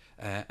 20?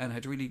 And I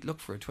had to really look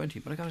for a 20,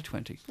 but I got a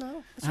 20.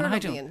 No, it's And your I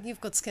lovely don't- and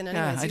you've good skin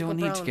anyways. Yeah, I You've don't good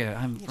need to brown. get...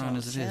 I'm You brown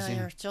as it don't. is. Yeah,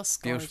 you're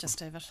just gorgeous,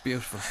 David.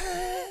 Beautiful.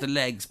 The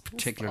legs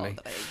particularly.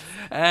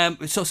 the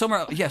legs. So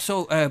summer,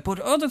 but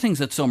other things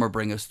that summer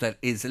bring us that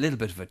is a little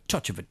bit of a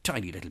touch of a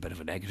tiny little bit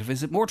of a negative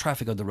is more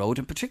traffic on the road,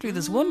 and particularly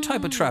there's one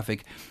type of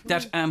traffic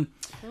that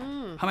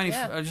how many?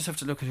 yeah. I just have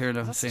to look at here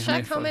now. Let's see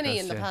check how many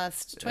photographs, in the yeah.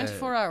 past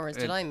 24 hours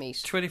did I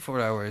meet? 24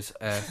 hours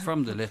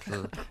from the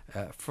little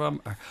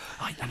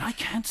and I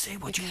can't say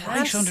what you Can't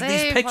write under say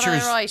these what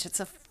pictures. I write.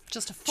 It's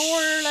just a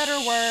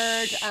 4-letter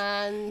word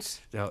and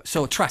No,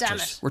 so Damn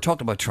tractors. it. We're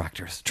talking about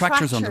tractors.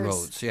 Tractors on the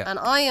roads. Yeah. And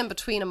I am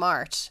between a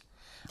mart.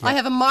 I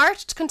have a mart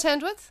to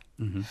contend with,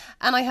 and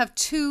I have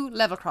 2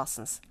 level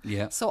crossings.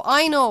 Yeah. So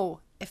I know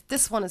if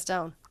this one is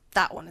down,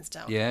 that one is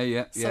down.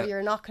 Yeah. So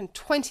you're knocking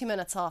 20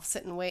 minutes off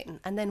sitting waiting,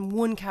 and then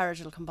one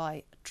carriage will come by.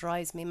 It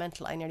drives me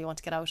mental. I nearly want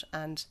to get out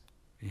and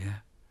Yeah.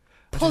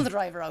 pull the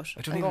driver out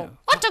don't and even go, know.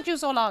 what took you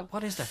so long?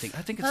 What is that thing?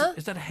 I think it's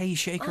is that a hay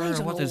shaker I or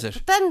don't what know. is it?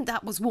 But then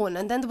that was one,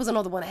 and then there was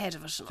another one ahead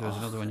of it. There was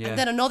another one, yeah. And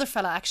then another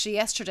fella actually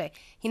yesterday,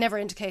 he never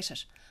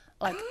indicated.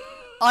 Like,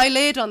 I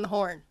laid on the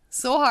horn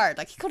so hard,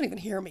 like he couldn't even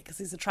hear me because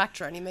he's a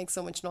tractor and he makes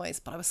so much noise.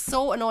 But I was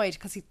so annoyed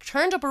because he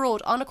turned up a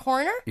road on a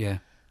corner Yeah.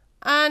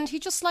 and he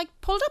just like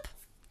pulled up.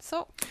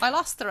 So I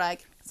lost the rag.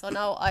 So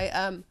now I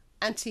am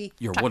anti.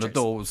 You're one of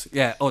those.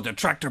 Yeah. Oh, the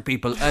tractor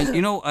people. And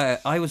you know,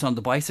 I was on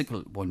the bicycle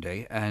one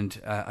day, and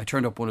I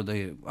turned up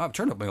I've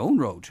turned up my own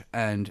road,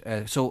 and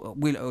so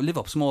we live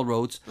up small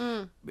roads.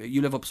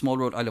 You live up small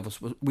road. I live up.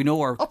 We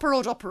know our Upper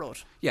road.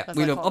 Yeah. as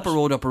We I live call upper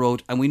it.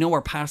 road, and we know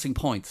our passing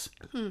points.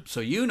 So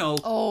you know.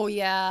 Oh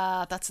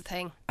yeah, that's a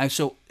thing. And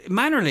so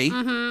mannerly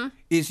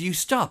is you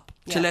stop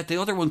to Yeah. let the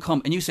other one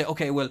come, and you say,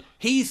 okay, well,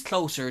 he's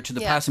closer to the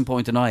Yeah. passing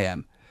point than I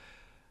am.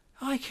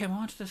 I came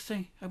onto this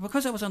thing. And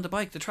because I was on the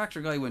bike, the tractor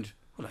guy went,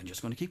 well, I'm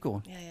just going to keep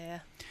going. Yeah.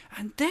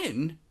 And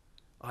then,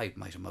 I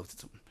might have mouthed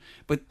something,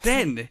 but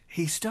then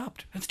he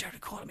stopped and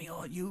started calling me,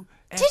 oh, you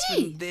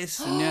he? this.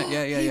 And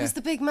yeah. He was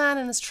the big man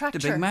in his tractor.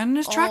 The big man in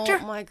his tractor.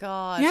 Oh, my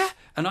God. Yeah.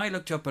 And I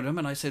looked up at him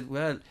and I said,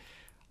 well,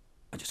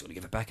 I'm just going to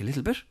give it back a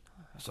little bit.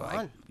 So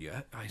I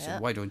said,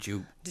 why don't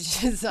you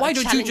Why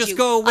don't you just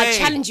go away? I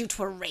challenge you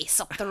to a race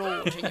up the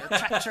road in your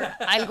tractor.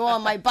 I'll go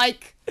on my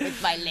bike with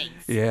my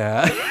legs.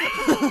 Yeah.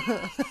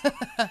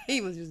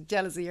 He was just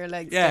jealous of your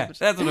legs. Yeah, David.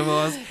 that's what it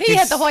was. He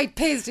had the white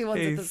pasty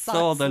ones with the socks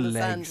saw the and the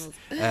legs.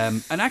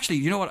 sandals. And actually,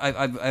 you know what?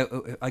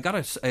 I got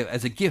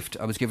as a gift.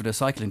 I was given a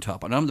cycling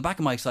top, and on the back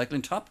of my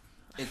cycling top,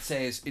 it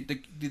says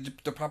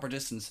the proper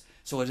distance.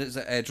 So it is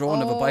a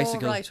drawing of a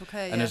bicycle. Right,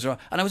 okay, and, yeah.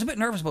 and I was a bit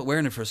nervous about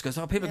wearing it first because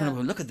people are going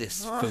to look at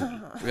this fool.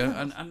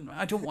 and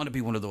I don't want to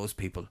be one of those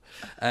people.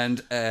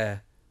 And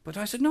but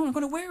I said, no, I'm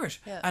going to wear it.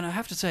 Yeah. And I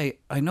have to say,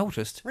 I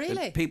noticed Really?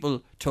 that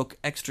people took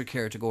extra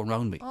care to go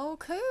around me. Oh,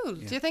 cool.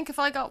 Do you think if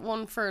I got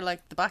one for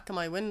like the back of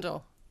my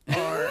window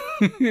or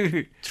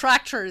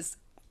tractors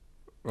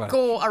Right.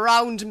 go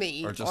around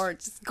me Or or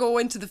just just go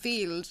into the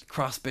field,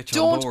 Cross bitch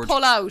on don't board.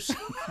 pull out,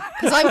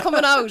 because I'm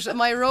coming out of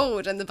my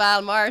road and the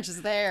Balmarge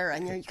is there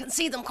and you can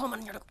see them coming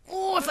and you're like,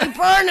 oh, if I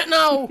burn it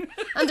now,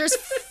 and there's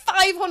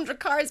 500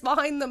 cars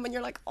behind them and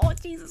you're like, oh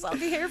Jesus, I'll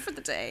be here for the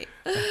day.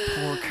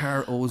 Poor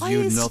car owes I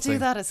you used nothing. to do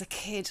that as a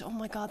kid. Oh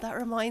my God, that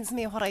reminds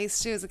me of what I used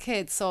to do as a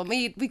kid. So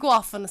we go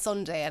off on a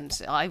Sunday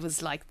and I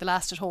was like the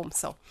last at home,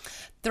 so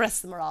the rest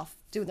of them are off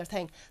doing their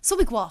thing. So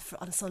we go off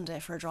on a Sunday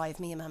for a drive,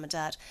 me and Mum and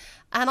Dad.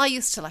 And I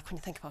used to, like, when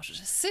you think about it,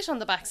 just sit on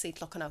the back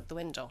seat looking out the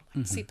window.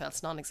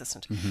 Seatbelts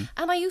non-existent.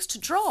 And I used to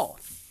draw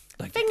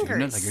Like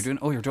fingers. Like you're doing.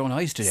 Oh, you're drawing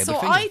eyes today. So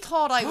with I fingers.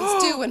 thought I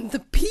was doing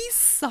the peace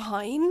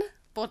sign,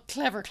 but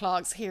Clever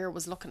Clogs here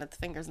was looking at the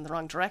fingers in the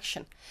wrong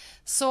direction.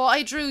 So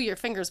I drew your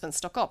fingers been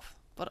stuck up.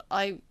 But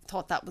I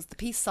thought that was the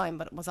peace sign,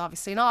 but it was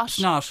obviously not. It's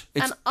not.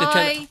 It's and the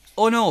I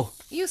oh no.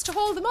 used to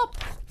hold them up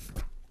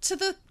to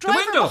the driver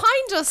window.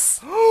 behind us.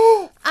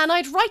 And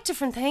I'd write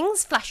different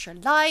things, flash your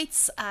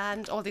lights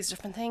and all these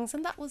different things.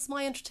 And that was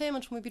my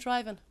entertainment when we'd be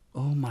driving.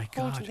 Oh my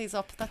Holding God. these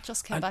up. That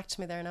just came And back to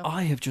me there now.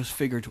 I have just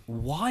figured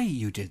why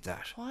you did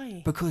that.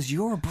 Why? Because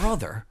your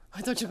brother.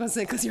 I thought you were going to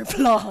say because you're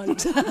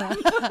blonde.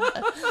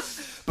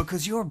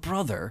 Because your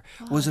brother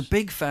was a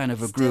big fan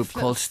of a group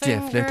Stiff called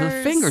Stiff Little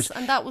Fingers.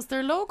 And that was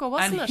their logo,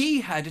 wasn't And it?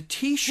 he had a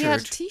T-shirt. He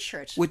had a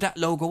T-shirt. with that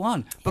logo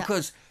on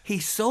because he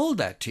sold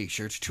that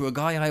T-shirt to a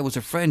guy I was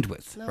a friend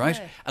with, right?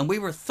 way. And we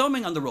were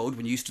thumbing on the road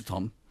when you used to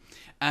thumb,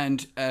 and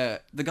the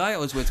guy I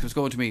was with was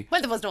going to me,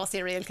 Well, there was no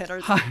serial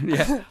killers.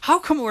 yeah, how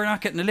come we're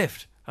not getting a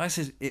lift? I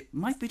said, it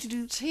might be to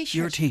do T-shirt.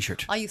 your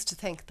T-shirt. I used to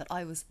think that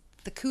I was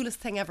the coolest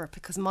thing ever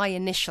because my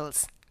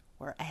initials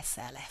were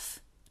SLF.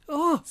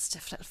 Oh,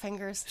 Stiff Little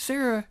Fingers.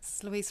 Sarah.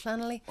 It's Louise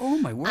Flannelly. Oh,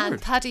 my word.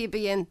 And Paddy would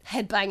be in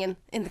headbanging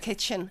in the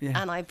kitchen,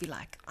 Yeah. and I'd be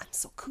like, I'm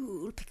so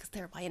cool because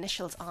they're my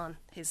initials on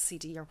his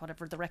CD or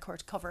whatever, the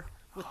record cover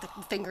with the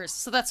fingers.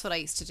 So that's what I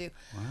used to do.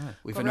 Wow.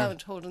 We've Go unearthed-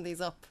 around holding these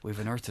up. We've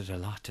unearthed a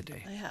lot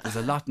today. Yeah. There's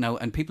a lot now,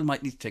 and people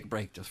might need to take a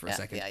break just for a Yeah,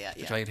 second. yeah.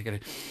 To try to get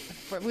it.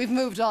 We've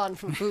moved on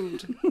from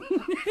food.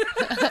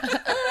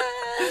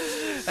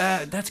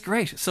 That's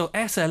great. So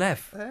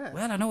SLF.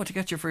 Well, I know what to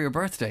get you for your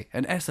birthday,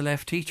 an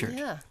SLF T-shirt.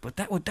 Yeah. But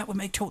that would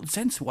make total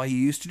sense why you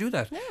used to do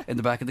that in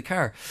the back of the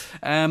car.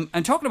 And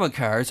talking about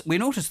cars, we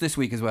noticed this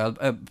week as well,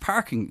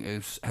 parking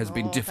has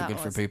been Oh, difficult that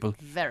for was people.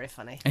 Very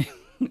funny. Are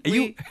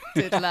you?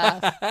 We did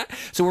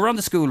laugh. So we're on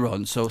the school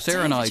run. So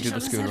Sarah and I David, do you the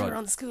shouldn't school have said run. we're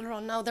on the school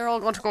run now. They're all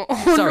going to go,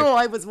 oh Sorry. no,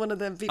 I was one of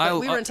them people.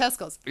 We were in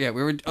Tesco's. Yeah,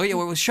 we were. Oh yeah,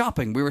 we were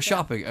shopping. We were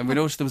shopping, and we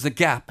noticed there was a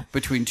gap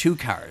between two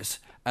cars,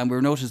 and we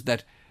noticed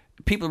that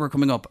people were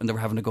coming up and they were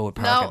having to go at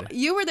Now, parking.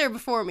 you were there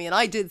before me and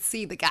I did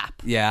see the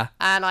gap. Yeah.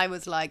 And I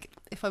was like,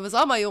 if I was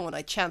on my own,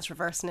 I'd chance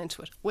reversing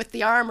into it with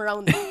the arm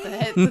around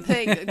the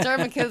thing.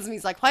 Dermot kills me.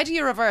 He's like, why do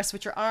you reverse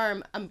with your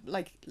arm and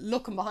like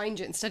looking behind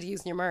you instead of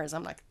using your mirrors?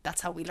 I'm like,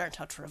 that's how we learned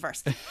how to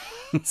reverse.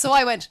 So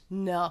I went,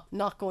 no,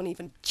 not going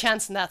even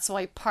chancing that. So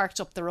I parked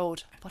up the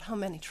road. But how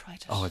many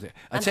tried it? Oh, I'd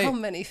and say- how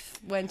many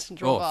went and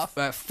drove off?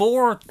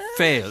 4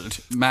 failed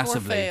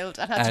massively. 4 failed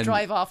and had to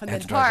drive off and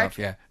had then to drive park off,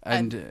 yeah.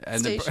 and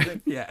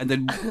And yeah, and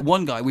then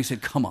one guy we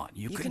said, "Come on,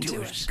 you can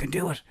do it. You can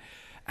do it."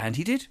 And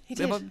he did. He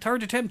did. About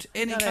third attempt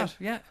in he Got got. it.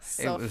 Yeah.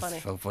 So it was funny.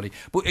 so funny.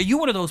 But are you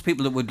one of those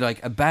people that would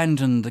like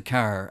abandon the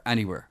car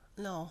anywhere?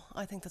 No,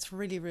 I think that's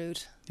really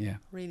rude. Yeah.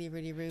 Really,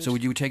 really rude. So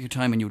would you take your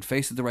time and you would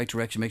face it the right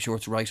direction, make sure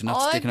it's right and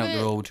not sticking out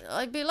the road?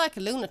 I'd be like a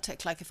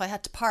lunatic. Like if I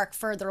had to park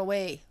further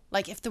away,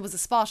 like if there was a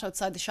spot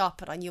outside the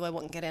shop and I knew I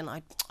wouldn't get in,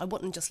 I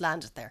wouldn't just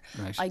land it there.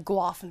 Right. I'd go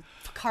off and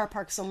car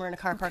park somewhere in a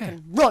car park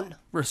and run.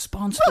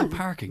 Responsible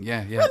parking,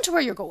 yeah. Run to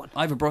where you're going.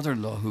 I have a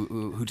brother-in-law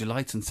who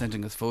delights in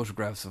sending us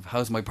photographs of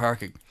how's my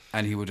parking,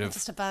 and he would have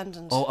Just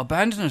abandoned.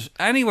 abandon it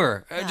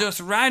anywhere, just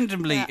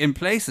randomly Yeah. in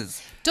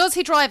places. Does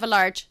he drive a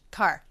large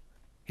car?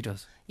 He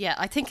does. Yeah,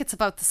 I think it's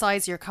about the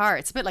size of your car.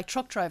 It's a bit like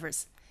truck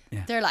drivers.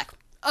 Yeah. They're like,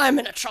 I'm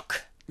in a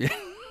truck. Yeah.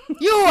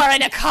 You are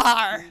in a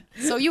car,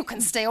 so you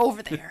can stay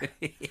over there.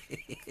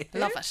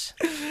 Love it.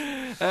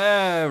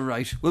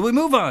 Right. Will we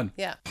move on?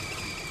 Yeah.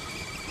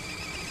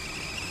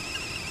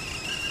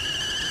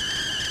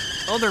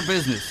 Other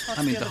business. What's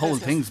I mean, the the other whole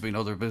business? thing's been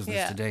other business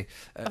Yeah. today.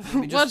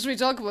 What should we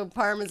talk about?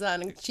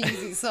 Parmesan and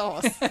cheesy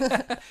sauce.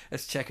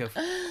 Let's check out.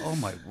 Oh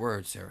my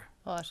word, Sarah.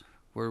 What?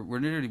 We're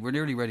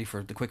nearly ready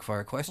for the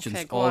quickfire questions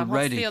Okay, go on. What's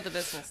already. the other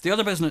business? The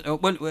other business.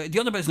 The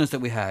other business that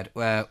we had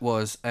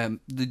was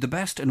the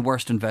best and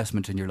worst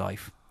investment in your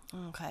life.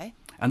 Okay.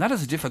 And that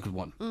is a difficult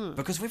one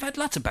because we've had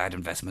lots of bad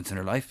investments in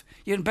our life.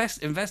 You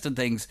invest in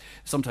things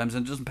sometimes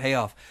and it doesn't pay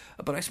off.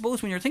 But I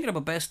suppose when you're thinking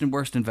about best and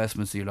worst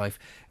investments in your life,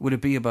 would it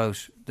be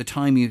about the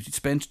time you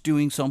spent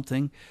doing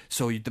something?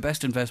 So the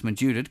best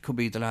investment you did could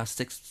be the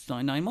last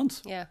 9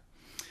 months. Yeah.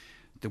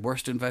 The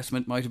worst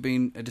investment might have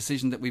been a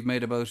decision that we've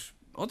made about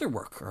other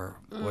work or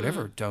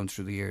whatever down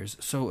through the years.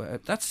 So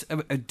that's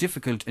a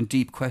difficult and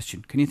deep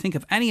question. Can you think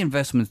of any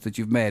investments that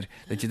you've made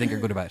that you think are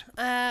good or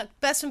bad?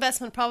 Best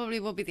investment probably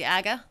will be the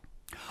AGA.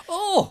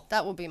 Oh!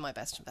 That would be my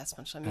best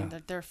investment. I mean,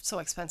 they're so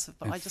expensive,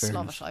 but In I just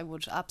love fairness. it. I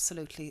would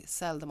absolutely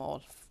sell them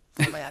all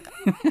for my AGA.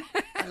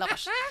 I love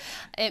it.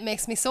 It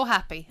makes me so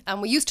happy.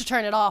 And we used to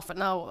turn it off, but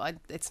now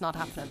it's not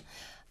happening.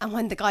 And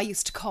when the guy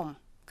used to come,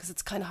 because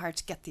it's kind of hard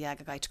to get the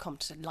AGA guy to come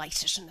to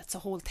light it, and it's a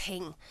whole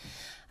thing.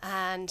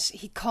 And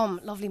he'd come,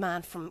 lovely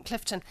man from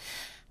Clifton.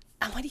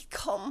 And when he'd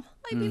come,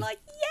 I'd be like,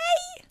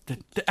 yay!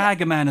 The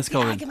Aga man is The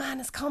coming. AGA man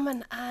is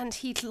coming, and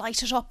he'd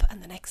light it up,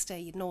 and the next day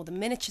you'd know the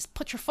minute you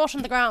put your foot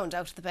on the ground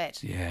out of the bed,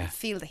 Yeah. you'd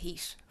feel the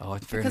heat. Oh, in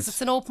Because fairness.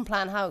 it's an open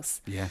plan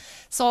house. Yeah.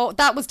 So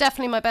that was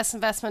definitely my best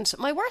investment.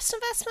 My worst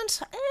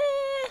investment?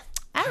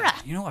 Ara.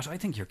 You know what? I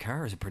think your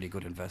car is a pretty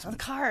good The investment.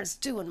 car's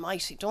doing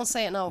mighty. Don't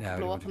say it now. No, It'll we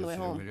blow won't up on the way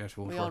do home. it. It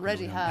won't We work on the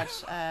already way had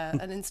home.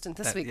 an instant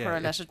this week yeah, where I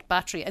yeah. let it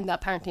battery, and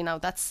apparently now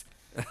that's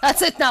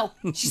it now.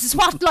 She says,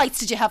 what lights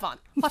did you have on?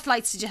 What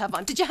lights did you have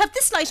on? Did you have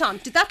this light on?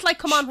 Did that light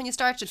come on when you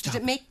started? Did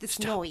it make this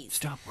noise?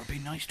 Stop. We're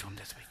being nice to him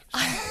this week.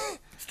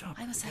 Stop.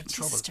 I was We're like, in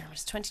trouble. Jesus,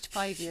 Dermot,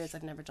 25 years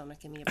I've never done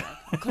it. Give me a break.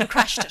 I could have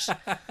crashed it.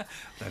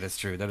 That is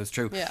true. That is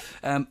true. Yeah.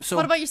 So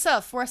What about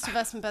yourself? Worst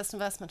investment, best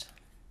investment?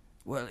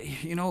 Well,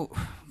 you know,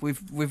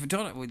 we've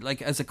done it.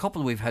 Like as a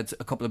couple, we've had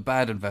a couple of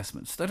bad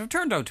investments that have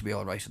turned out to be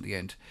all right in the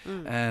end.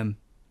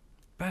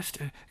 Best.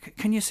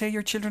 Can you say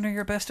your children are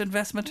your best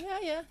investment?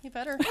 Yeah, you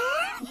better.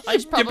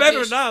 You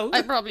better now.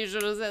 I probably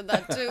should have said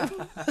that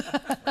too.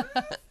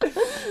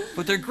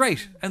 But they're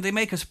great and they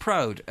make us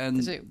proud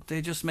and They do.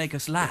 they just make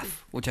us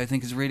laugh, which I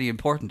think is really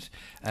important.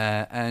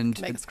 And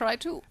Make us cry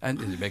too. and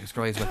they make us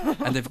cry as well.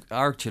 And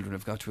our children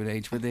have got to an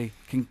age where they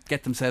can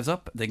get themselves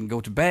up, they can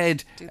go to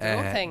bed, Do their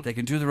own thing. they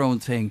can do their own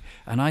thing.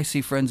 And I see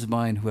friends of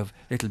mine who have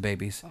little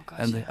babies, Oh, gosh,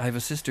 and yeah. I have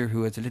a sister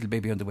who has a little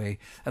baby on the way,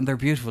 and they're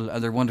beautiful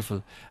and they're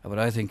wonderful. But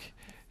I think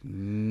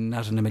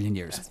not in a million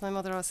years. As my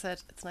mother always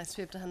said, it's nice to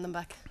be able to hand them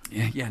back.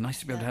 Yeah, nice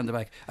to be able to hand it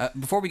back.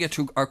 Before we get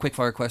to our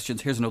quickfire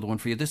questions, here's another one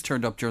for you. This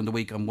turned up during the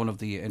week on one of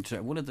the it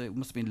must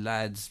have been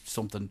lads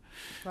something.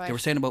 Right. They were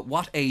saying about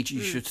what age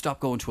you should stop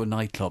going to a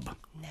nightclub.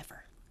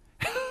 Never.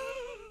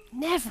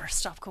 Never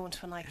stop going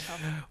to a nightclub.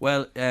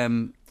 Well,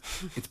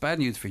 it's bad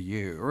news for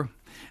you.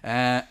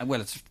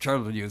 Well, it's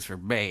terrible news for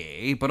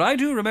me. But I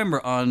do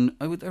remember on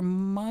either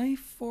my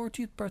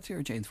 40th birthday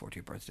or Jane's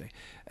 40th birthday,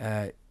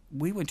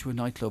 we went to a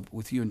nightclub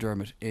with you and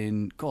Dermot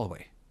in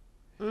Galway.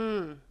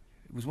 It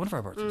was one of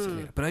our birthdays.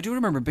 Yeah. But I do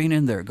remember being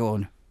in there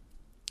going,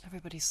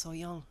 Everybody's so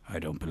young. I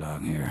don't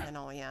belong here. I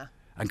know, yeah.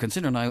 And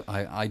considering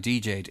I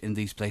DJ'd in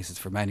these places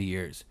for many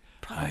years,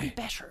 Probably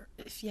better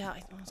if,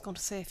 I was going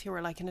to say, if you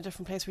were like in a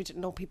different place where you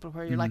didn't know people,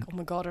 where you're like, oh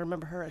my God, I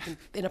remember her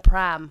in a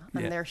pram,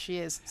 and Yeah. there she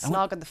is, And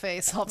snogging the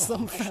face off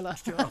some fella.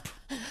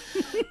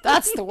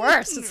 That's the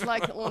worst. It's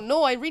like, oh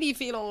no, I really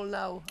feel old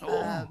now.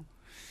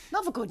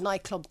 Love a good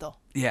nightclub though.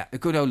 yeah, a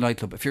good old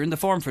nightclub. If you're in the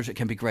form for it, it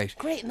can be great.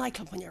 Great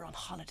nightclub when you're on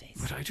holidays.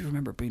 But I do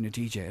remember being a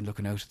DJ and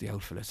looking out at the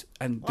old fellas,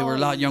 and they were a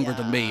lot younger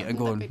than me, and They'd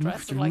going, be "What's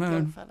dressed your like man?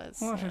 young fellas.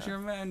 What is your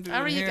man doing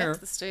How you here?" get to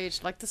the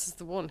stage, like this is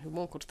the one who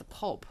won't go to the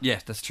pub. Yeah,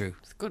 that's true.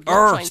 good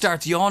Or work,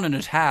 starts yawning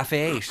at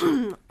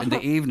 8:30 in the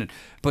evening.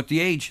 But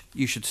the age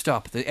you should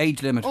stop. The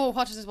age limit. Oh,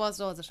 what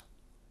was it?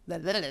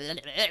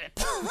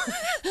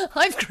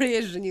 I've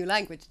created a new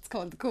language. It's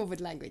called the COVID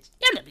language.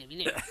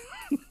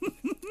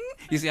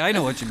 You see, I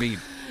know what you mean,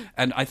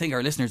 and I think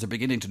our listeners are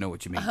beginning to know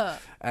what you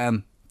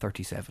mean.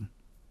 37.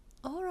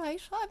 All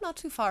right, I'm not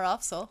too far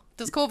off. So,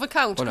 does COVID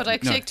count? Well, Could I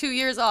no. take 2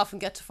 years off and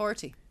get to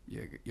 40?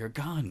 You're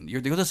gone.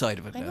 You're the other side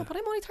of it I now. know, but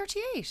I'm only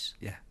 38.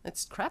 Yeah.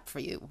 It's crap for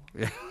you.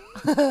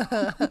 I'll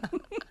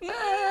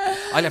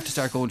have to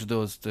start going to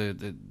those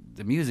the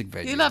music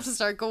venues. You'll have to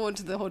start going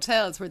to the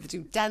hotels where they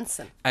do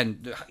dancing.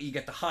 And you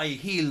get the high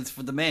heels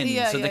for the men,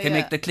 Yeah, so they yeah, can yeah.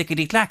 make the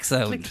clickety clack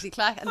sound. Clickety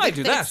clack. And I they,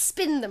 do they that.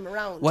 spin them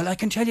around. Well, I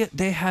can tell you,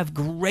 they have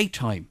great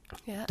time.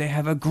 Yeah. They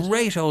have a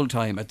great old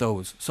time at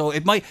those. So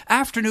it might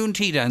afternoon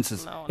tea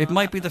dances. No, it no,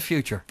 might be the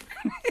future.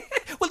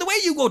 Well, the way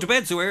you go to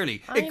bed so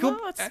early, I it could.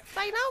 know,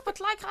 I know, but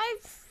like I'm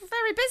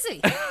very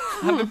busy.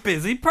 I'm a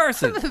busy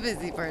person. I'm a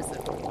busy person.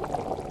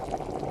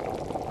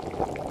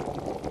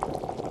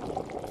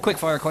 Quick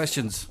fire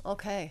questions.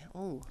 Okay.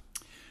 Oh,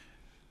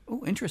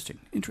 Oh, interesting.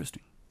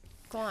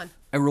 go on.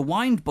 A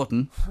rewind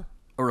button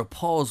or a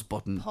pause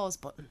button Pause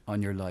button.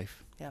 on your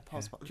life? Yeah,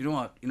 pause button. Do you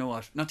know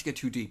what? Not to get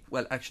too deep.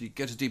 Well, actually,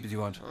 get as deep as you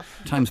want.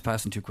 Time's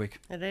passing too quick,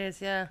 It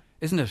is, yeah.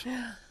 isn't it?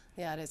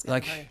 Yeah, it is getting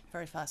Like- very,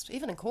 very fast.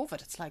 Even in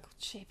COVID, it's like,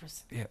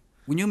 jeepers. Yeah.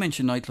 When you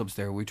mention nightclubs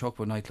there, we talk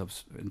about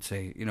nightclubs and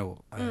say,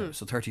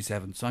 so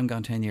 37, so I'm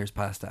gone 10 years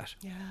past that.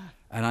 Yeah,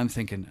 And I'm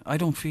thinking, I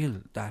don't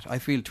feel that. I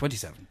feel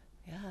 27.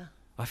 yeah.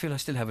 I feel I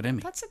still have it in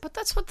me. That's it, but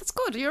that's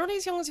good. You're only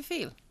as young as you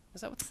feel. Is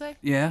that what to say?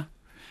 Yeah.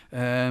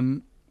 Yeah,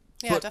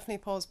 But- definitely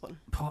pause button.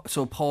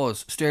 So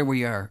pause. Stay where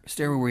you are.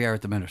 Stay where we are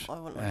at the minute. I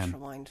wouldn't want to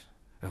rewind.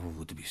 Oh,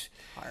 would it be?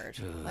 Hard.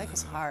 Life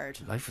is hard.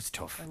 Life is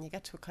tough. When you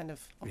get to a kind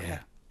of, okay. Yeah.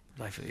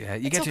 Life. Yeah.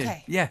 You It's get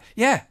okay. to. Yeah.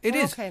 It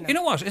We're is. okay now. You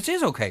know what? It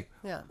is okay.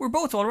 Yeah. We're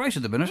both all right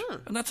at the minute,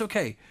 and that's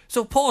okay.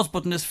 So pause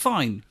button is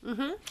fine.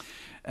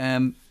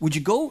 Would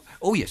you go?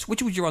 Oh yes.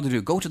 Which would you rather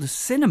do? Go to the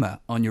cinema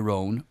on your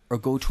own or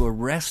go to a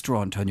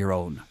restaurant on your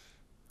own?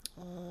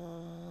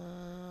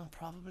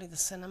 Probably the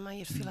cinema.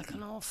 You'd feel like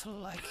an awful,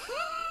 like,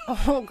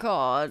 oh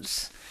God.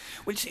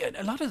 Well, you see,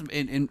 a lot of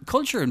in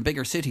culture in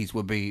bigger cities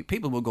would be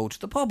people will go to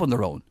the pub on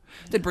their own.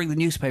 They'd bring the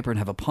newspaper and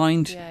have a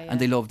pint, Yeah, yeah. and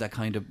they love that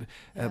kind of.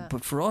 Yeah.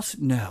 But for us,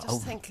 no. I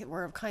just think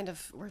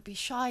we'd be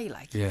shy,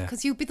 like, Yeah.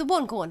 because you'd be the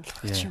one going,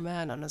 look Yeah. at your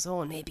man on his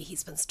own. Maybe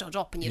he's been stood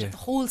up, and you'd Yeah. have the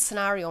whole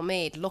scenario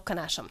made looking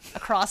at him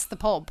across the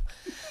pub.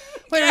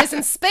 Whereas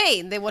in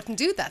Spain, they wouldn't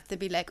do that. They'd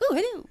be like, oh,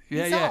 hello,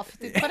 Yeah, he's yeah. off,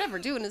 whatever,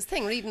 doing his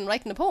thing,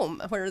 writing a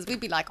poem. Whereas we'd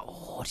be like,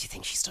 oh, do you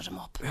think she stood him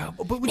up? Yeah,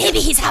 but would Maybe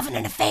he's having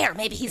an affair.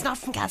 Maybe he's not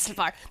from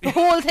Castlebar. The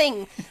whole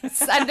thing.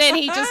 And then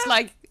he just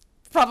like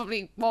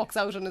probably walks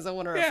out on his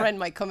own, or a Yeah. friend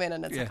might come in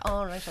and it's Yeah. like,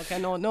 all right, okay,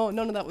 no, none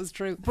of that was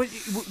true. But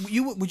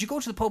would you go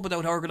to the pub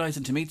without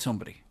organising to meet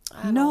somebody?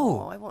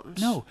 No, I wouldn't.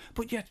 No,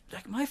 but yet,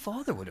 like my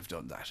father would have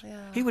done that.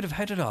 Yeah. He would have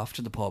headed off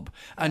to the pub,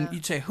 and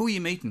you'd say, "Who are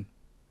you meeting?"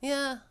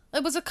 Yeah.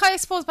 It was I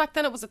suppose back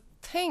then it was a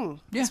thing.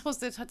 Yeah. I suppose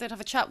they'd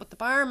have a chat with the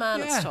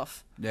barman and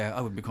stuff. Yeah,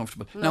 I would be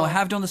comfortable. No. Now I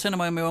have done the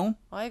cinema on my own.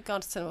 I've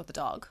gone to cinema with the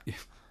dog.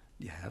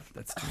 You have.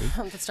 That's true.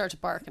 And they started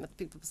barking at the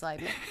people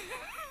beside me.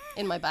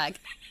 In my bag.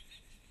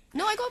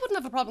 No, I wouldn't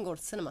have a problem going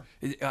to the cinema.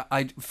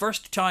 I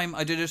first time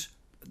I did it,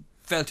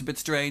 felt a bit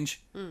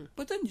strange,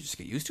 but then you just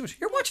get used to it.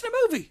 You're watching a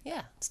movie.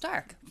 Yeah, it's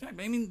dark. I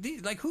mean,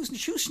 who's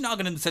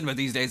snogging in the cinema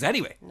these days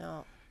anyway?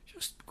 No,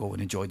 Just go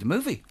and enjoy the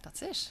movie.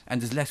 that's it.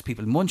 And there's less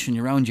people munching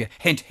around you.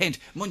 Hint, hint,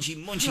 munchy,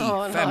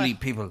 Oh, no, family I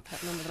people.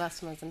 can't remember the last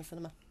time I was in the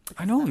cinema.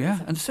 I know,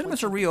 yeah. And the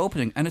cinemas are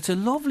reopening, and it's a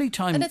lovely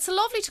time. And it's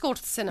lovely to go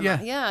to the cinema.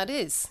 Yeah. Yeah, it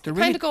is. They're You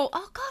kind really- of go,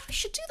 oh God, we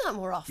should do that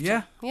more often.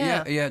 Yeah.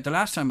 Yeah. The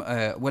last time,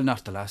 well,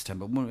 not the last time,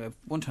 but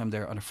one time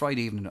there on a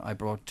Friday evening, I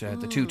brought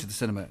the two to the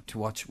cinema to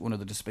watch one of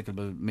the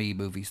Despicable Me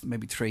movies,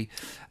 maybe 3,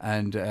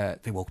 and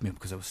they woke me up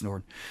because I was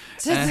snoring.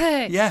 Did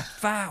they? Yeah,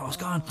 I was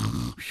gone.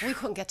 We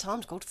couldn't get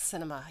Tom to go to the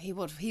cinema. He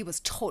was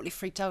totally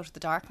freaked out at the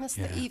darkness.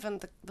 Yeah. Even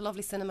the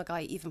lovely cinema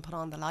guy even put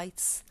on the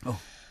lights Oh.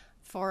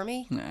 for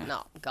me. Nah.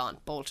 No, gone,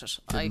 bolted.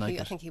 Didn't like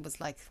I it. think he was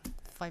like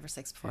 5 or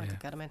 6 before I Yeah. could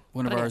get him in.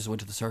 One But of anyway, ours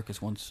went to the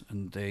circus once,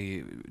 and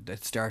they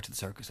started the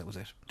circus. That was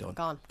it.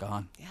 Done.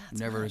 Gone. Yeah,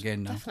 it's Never mad.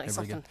 again. No. Definitely Never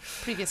something. again.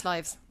 Previous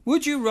lives.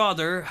 Would you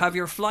rather have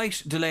your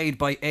flight delayed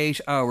by 8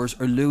 hours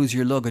or lose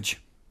your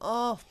luggage?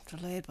 Oh,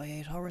 delayed by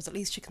 8 hours. At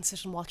least you can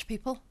sit and watch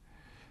people.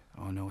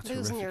 Oh no, it's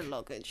Losing horrific. your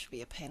luggage would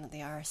be a pain in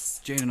the arse.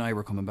 Jane and I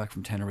were coming back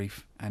from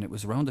Tenerife, and it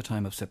was around the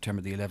time of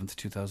September the 11th,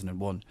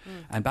 2001.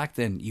 And back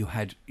then, you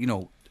had,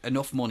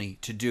 enough money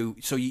to do.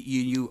 So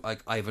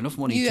I have enough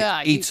money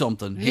to eat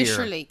something here.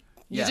 Literally.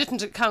 Yeah. You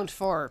didn't account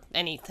for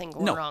anything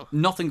going No, wrong.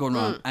 nothing going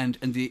wrong. And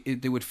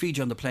they would feed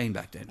you on the plane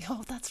back then.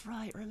 Oh, that's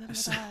right. Remember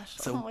that.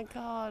 so oh my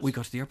God. We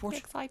got to the airport. The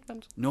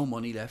excitement. No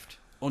money left.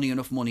 Only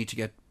enough money to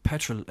get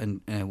petrol,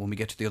 and when we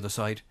get to the other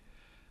side.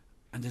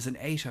 And there's an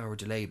 8-hour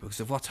delay because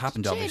of what's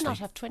happened, She'd obviously. not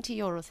have 20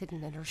 euros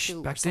hidden in her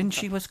shoe. Back or then, something.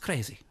 she was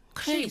crazy.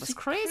 She was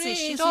crazy. crazy.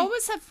 She'd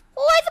always have,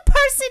 I have a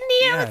purse in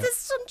here Yeah. with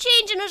some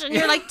change in it. And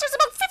you're like, there's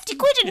about 50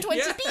 quid in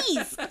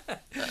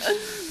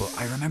 20p's. But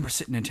I remember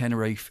sitting in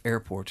Tenerife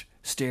airport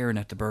staring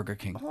at the Burger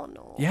King. Oh,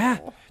 no. Yeah,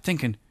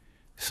 thinking,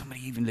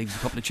 somebody even leaves a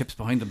couple of chips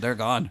behind them, they're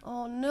gone.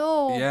 Oh,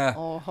 no. Yeah.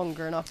 Oh,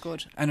 hunger, not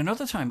good. And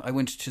another time I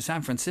went to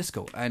San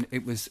Francisco, and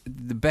it was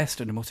the best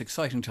and the most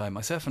exciting time.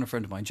 Myself and a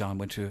friend of mine, John,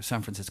 went to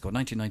San Francisco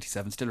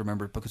 1997, still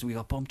remember it, because we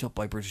got bumped up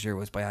by British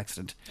Airways by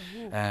accident.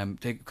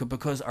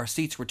 Because our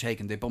seats were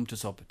taken, they bumped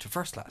us up to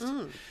first class.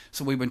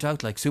 So we went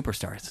out like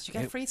superstars. Did you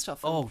get free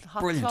stuff? Oh, and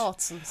hot brilliant.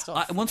 cloths and stuff.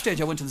 At one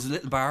stage I went to this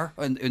little bar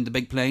in the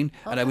big plane,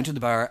 and I went to the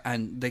bar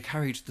and they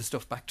carried the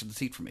stuff back to the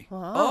seat for me.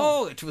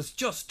 Oh, it was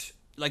just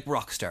like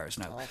rock stars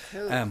now. Oh,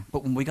 cool.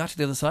 But when we got to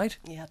the other side,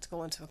 You had to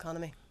go into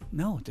economy.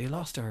 no, they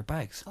lost our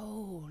bags.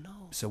 Oh,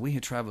 no. So we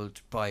had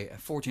travelled by a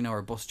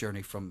 14-hour bus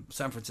journey from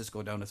San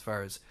Francisco down as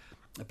far as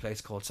a place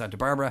called Santa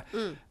Barbara,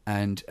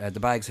 and the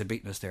bags had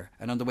beaten us there.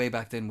 And on the way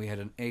back then we had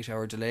an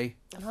 8-hour delay,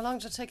 And how long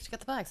did it take to get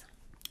the bags?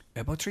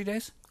 about 3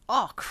 days.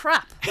 Oh,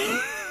 crap.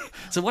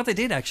 So what they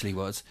did actually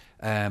was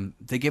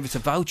they gave us a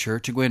voucher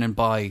to go in and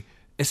buy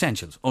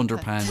Essentials,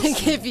 underpants. They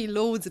give you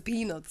loads of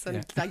peanuts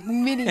and like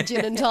mini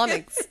gin and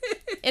tonics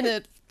in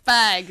a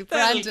bag keep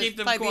branded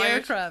them by quiet. the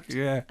aircraft.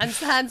 Yeah. And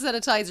hand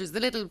sanitizers, the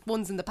little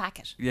ones in the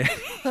packet. Yeah.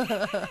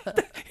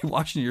 You're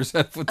washing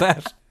yourself with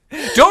that.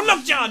 Don't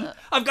look, John!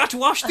 I've got to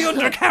wash the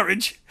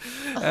undercarriage.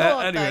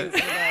 Anyway, Thanks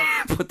for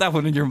that. put that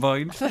one in your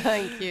mind.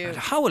 Thank you.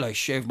 How will I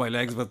shave my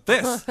legs with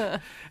this?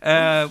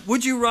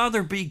 Would you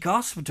rather be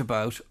gossiped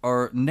about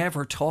or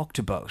never talked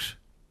about?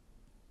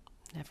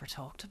 Never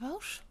talked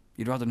about?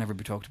 You'd rather never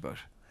be talked about.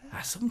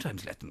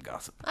 Sometimes let them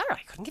gossip. All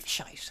right, couldn't give a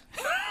shite.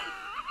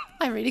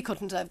 I really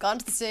couldn't. I've gone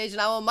to the stage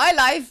now in my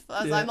life,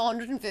 as I'm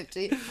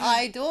 150.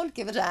 I don't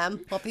give a damn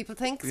what people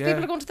think, 'cause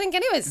people are going to think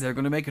anyways. They're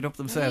going to make it up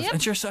themselves. Yep.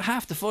 And sure, so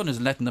half the fun is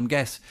letting them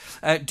guess.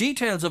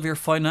 Details of your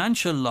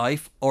financial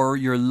life or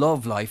your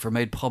love life are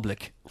made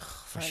public.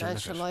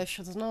 Financial life,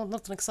 sure, there's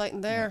nothing exciting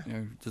there. You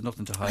know, there's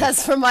nothing to hide.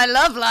 As for my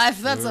love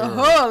life, that's a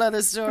whole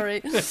other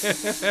story.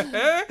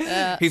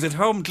 He's at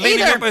home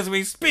cleaning Either- up as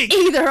we speak.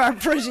 Either are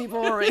pretty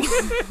boring.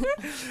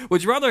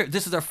 Would you rather,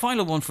 this is our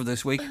final one for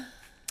this week,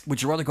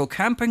 would you rather go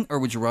camping or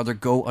would you rather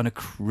go on a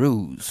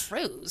cruise?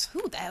 Cruise?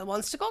 Who the hell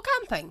wants to go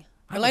camping?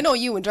 Well, I know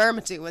you and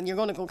Dermot do, and you're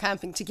going to go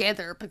camping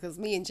together because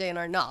me and Jane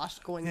are not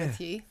going with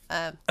you.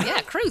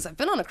 Cruise. I've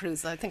been on a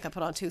cruise. I think I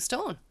put on 2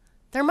 stone.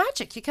 They're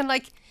magic. You can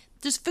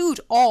there's food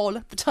all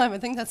the time. I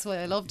think that's why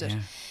I loved it. Yeah.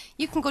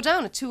 You can go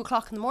down at 2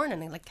 o'clock in the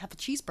morning and have a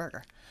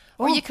cheeseburger.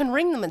 Or you can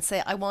ring them and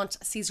say, I want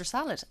a Caesar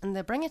salad, and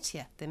they bring it to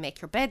you. They make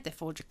your bed, they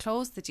fold your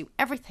clothes, they do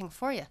everything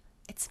for you.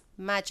 It's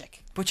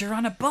magic. But you're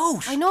on a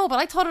boat. I know, but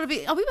I thought it would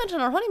be... we went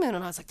on our honeymoon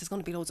and I was like, there's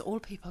going to be loads of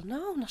old people.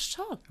 No, not at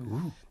all.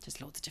 Ooh. There's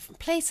loads of different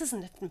places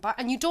and different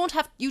and you don't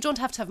have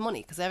to have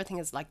money because everything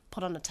is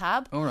put on a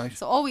tab. All right.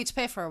 So all we had to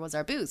pay for was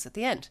our booze at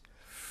the end.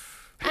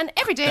 And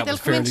every day That they'll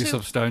was come fairly into...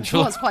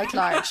 substantial. It was quite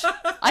large.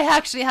 I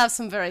actually have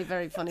some very,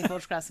 very funny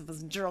photographs of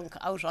us drunk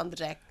out on the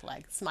deck,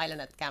 smiling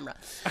at the camera.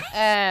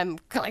 I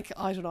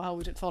don't know how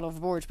we didn't fall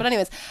overboard. But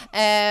anyways,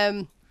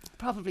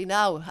 probably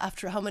now,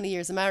 after how many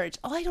years of marriage,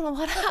 I don't know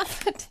what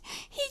happened.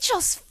 He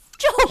just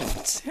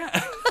jumped. He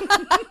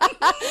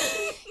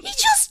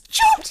just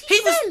jumped. He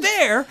was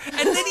there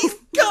and then he's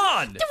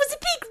gone. There was a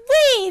big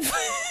wave.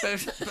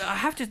 But I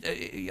have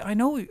to. I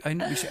know.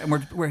 And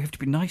we have to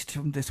be nice to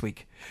him this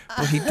week,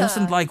 but he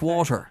doesn't like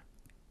water.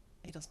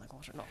 He doesn't like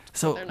water. No.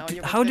 So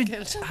how did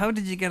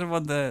you get him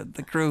on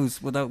the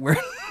cruise without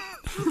wearing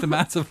the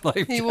massive life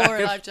jacket? He wore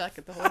a life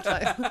jacket the whole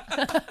time.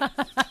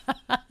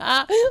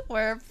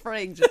 We're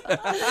frigged.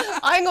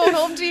 I'm going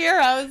home to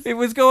your house. It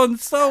was going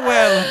so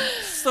well,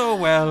 so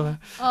well.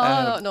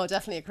 Oh, no,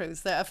 definitely a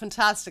cruise. They're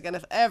fantastic, and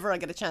if ever I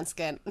get a chance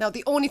again. Now,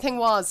 the only thing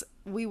was,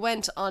 we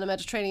went on a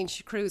Mediterranean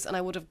cruise, and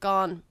I would have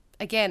gone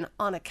again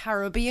on a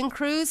Caribbean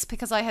cruise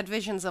because I had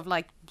visions of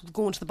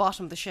going to the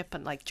bottom of the ship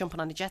and jumping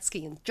on a jet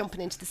ski and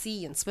jumping into the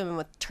sea and swimming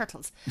with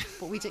turtles.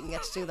 But we didn't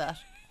get to do that.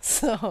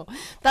 So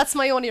that's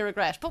my only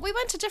regret. But we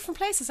went to different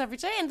places every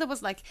day, and there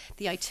was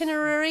the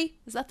itinerary.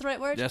 Is that the right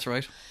word? That's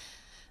right.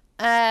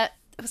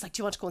 It was do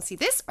you want to go and see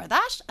this or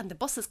that? And the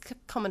buses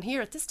kept coming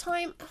here at this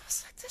time. I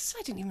was like, this,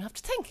 I didn't even have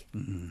to think.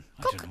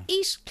 Cook,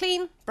 eat,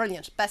 clean,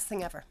 brilliant. Best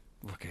thing ever.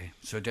 Okay,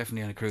 so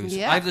definitely on a cruise.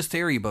 Yeah. I have this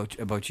theory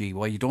about you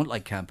why you don't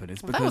like camping.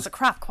 It's because That was a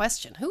crap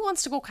question. Who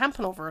wants to go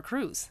camping over a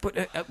cruise? But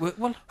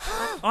well,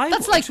 I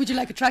That's would. would you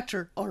like a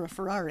tractor or a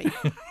Ferrari?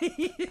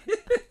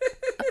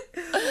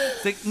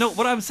 No,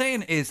 what I'm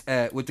saying is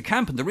with the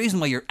camping, the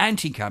reason why you're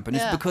anti-camping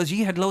is Yeah. because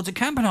you had loads of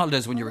camping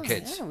holidays when you were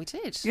kids. Yeah, we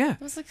did. Yeah.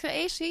 It was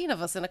 18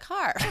 of us in a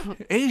car.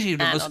 80 of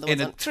No, us there in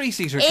a wasn't.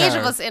 3-seater 8 car.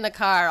 of us in a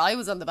car. I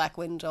was on the back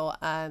window,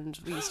 and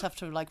we used to have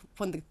to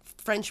when the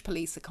French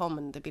police would come,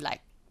 and they'd be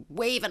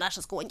waving at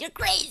us going, you're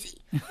crazy.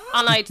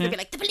 And they'd be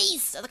the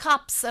police or the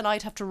cops, and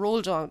I'd have to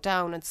roll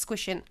down and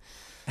squish in.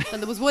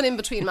 And there was one in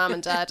between Mum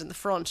and Dad in the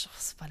front. It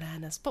was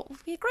bananas. But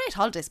we had great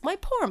holidays. My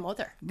poor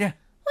mother. Yeah.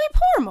 My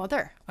poor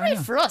mother. Great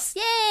know. for us.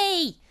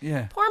 Yay.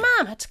 Yeah. Poor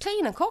Mum had to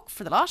clean and cook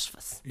for the lot of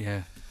us.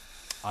 Yeah.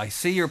 I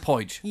see your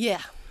point.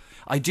 Yeah.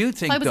 I do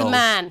think, I was though, a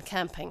man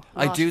camping.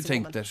 I not do as a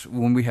think woman. that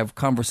when we have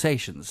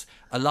conversations,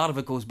 a lot of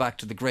it goes back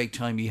to the great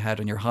time you had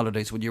on your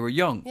holidays when you were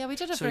young. Yeah, we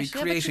did have So you great-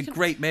 yeah, but created you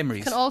great memories.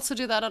 You can also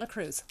do that on a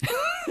cruise.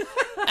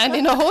 And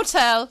in a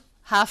hotel,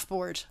 half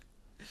board.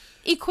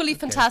 Equally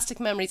fantastic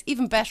memories,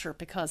 even better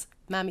because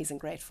Mammy's in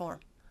great form.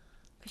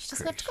 But she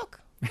doesn't have to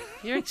cook.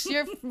 You're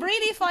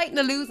really fighting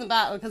a losing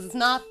battle because it's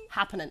not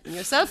happening. And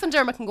yourself and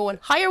Dermot can go and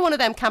hire one of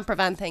them camper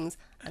van things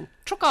and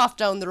truck off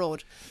down the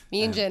road.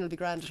 Me and Jane will be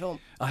grand at home.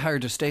 I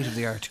hired a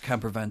state-of-the-art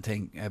camper van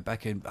thing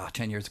back in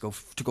 10 years ago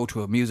to go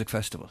to a music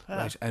festival,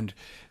 right? And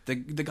the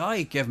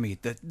guy gave me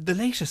the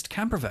latest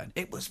camper van.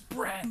 It was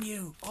brand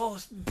new. Oh,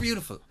 it's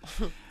beautiful.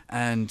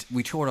 And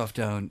we toured off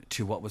down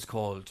to what was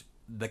called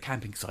the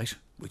camping site,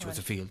 which was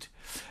a field.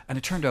 And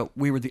it turned out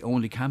we were the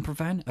only camper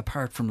van,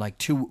 apart from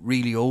 2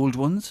 really old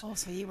ones. Oh,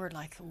 so you were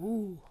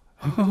ooh.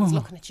 I was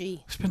looking at you.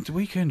 Spent the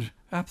weekend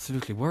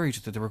absolutely worried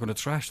that they were going to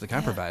trash the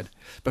camper van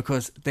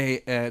because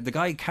the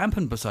guy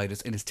camping beside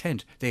us in his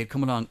tent, they had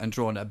come along and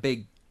drawn a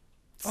big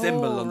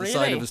symbol on the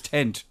side really? of his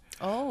tent.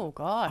 Oh, I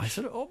gosh.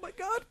 said, oh my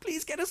God,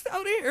 please get us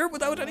out of here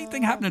without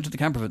anything happening to the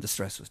camper van. The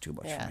stress was too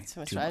much for Yeah, me. too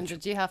much. And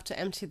did you have to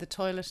empty the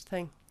toilet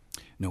thing?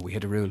 No, we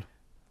had a rule.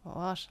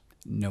 What?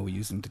 No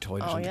using the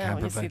toilet Oh, in the yeah. Well,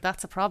 camper you see, van.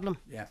 that's a problem.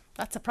 Yeah.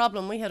 That's a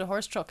problem. We had a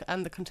horse truck,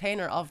 and the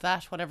container of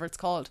that, whatever it's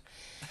called,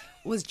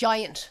 was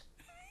giant.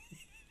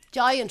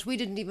 Giant. We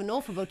didn't even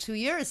know for about 2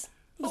 years.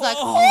 It was like,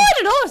 I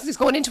don't know. It's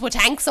going into a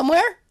tank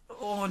somewhere.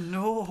 Oh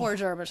no. Poor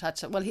Dermot had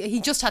to. Well,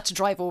 he just had to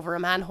drive over a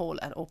manhole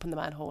and open the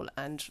manhole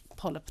and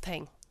pull up the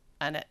thing,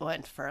 and it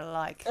went for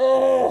like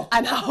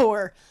an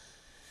hour.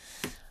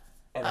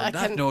 On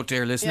that note,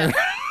 dear listener.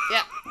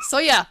 Yeah. So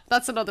yeah,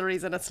 that's another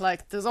reason. It's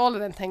like there's all of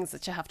them things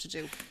that you have to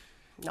do.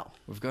 No.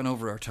 We've gone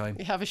over our time.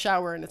 You have a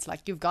shower and it's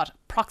like you've got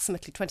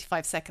approximately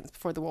 25 seconds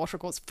before the water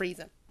goes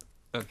freezing.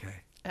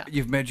 Okay. Yeah.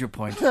 You've made your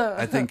point.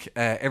 I think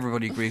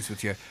everybody agrees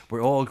with you.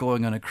 We're all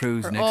going on a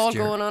cruise We're next all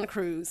year. going on a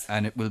cruise.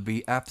 And it will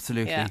be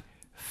absolutely Yeah.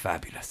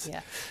 fabulous.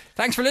 Yeah.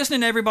 Thanks for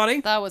listening,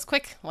 everybody. That was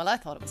quick. Well, I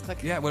thought it was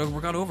quick. Yeah, well,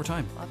 we're gone over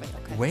time.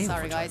 Okay. Way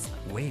Sorry, over time. guys.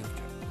 Way over time.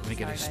 We're going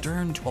to get a Sorry, guys.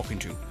 stern talking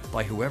to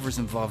by whoever's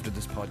involved in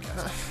this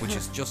podcast, which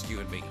is just you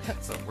and me.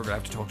 So we're going to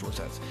have to talk to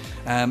ourselves.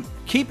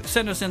 Keep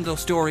sending us in those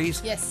stories.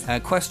 Yes.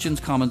 Questions,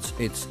 comments.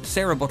 It's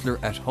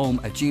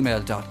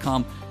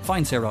sarahbutler@home@gmail.com.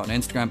 Find Sarah on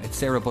Instagram. It's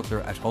Sarah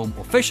Butler at Home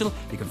Official.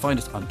 You can find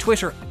us on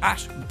Twitter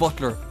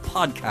 @Butler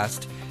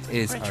Podcast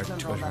is Great our to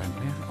remember Twitter all that.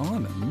 handle. Yeah. Oh,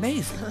 I'm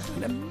amazing.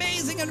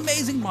 An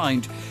amazing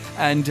mind.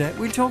 And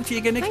we'll talk to you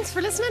again. Thanks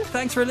for listening.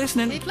 Thanks for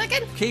listening. Keep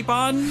licking. Keep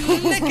on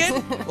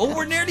licking. Oh,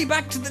 we're nearly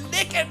back to the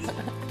licking.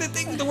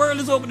 The world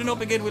is opening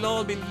up again. We'll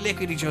all be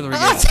licking each other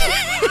again.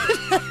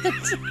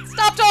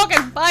 Stop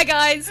talking. Bye,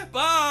 guys.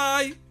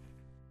 Bye.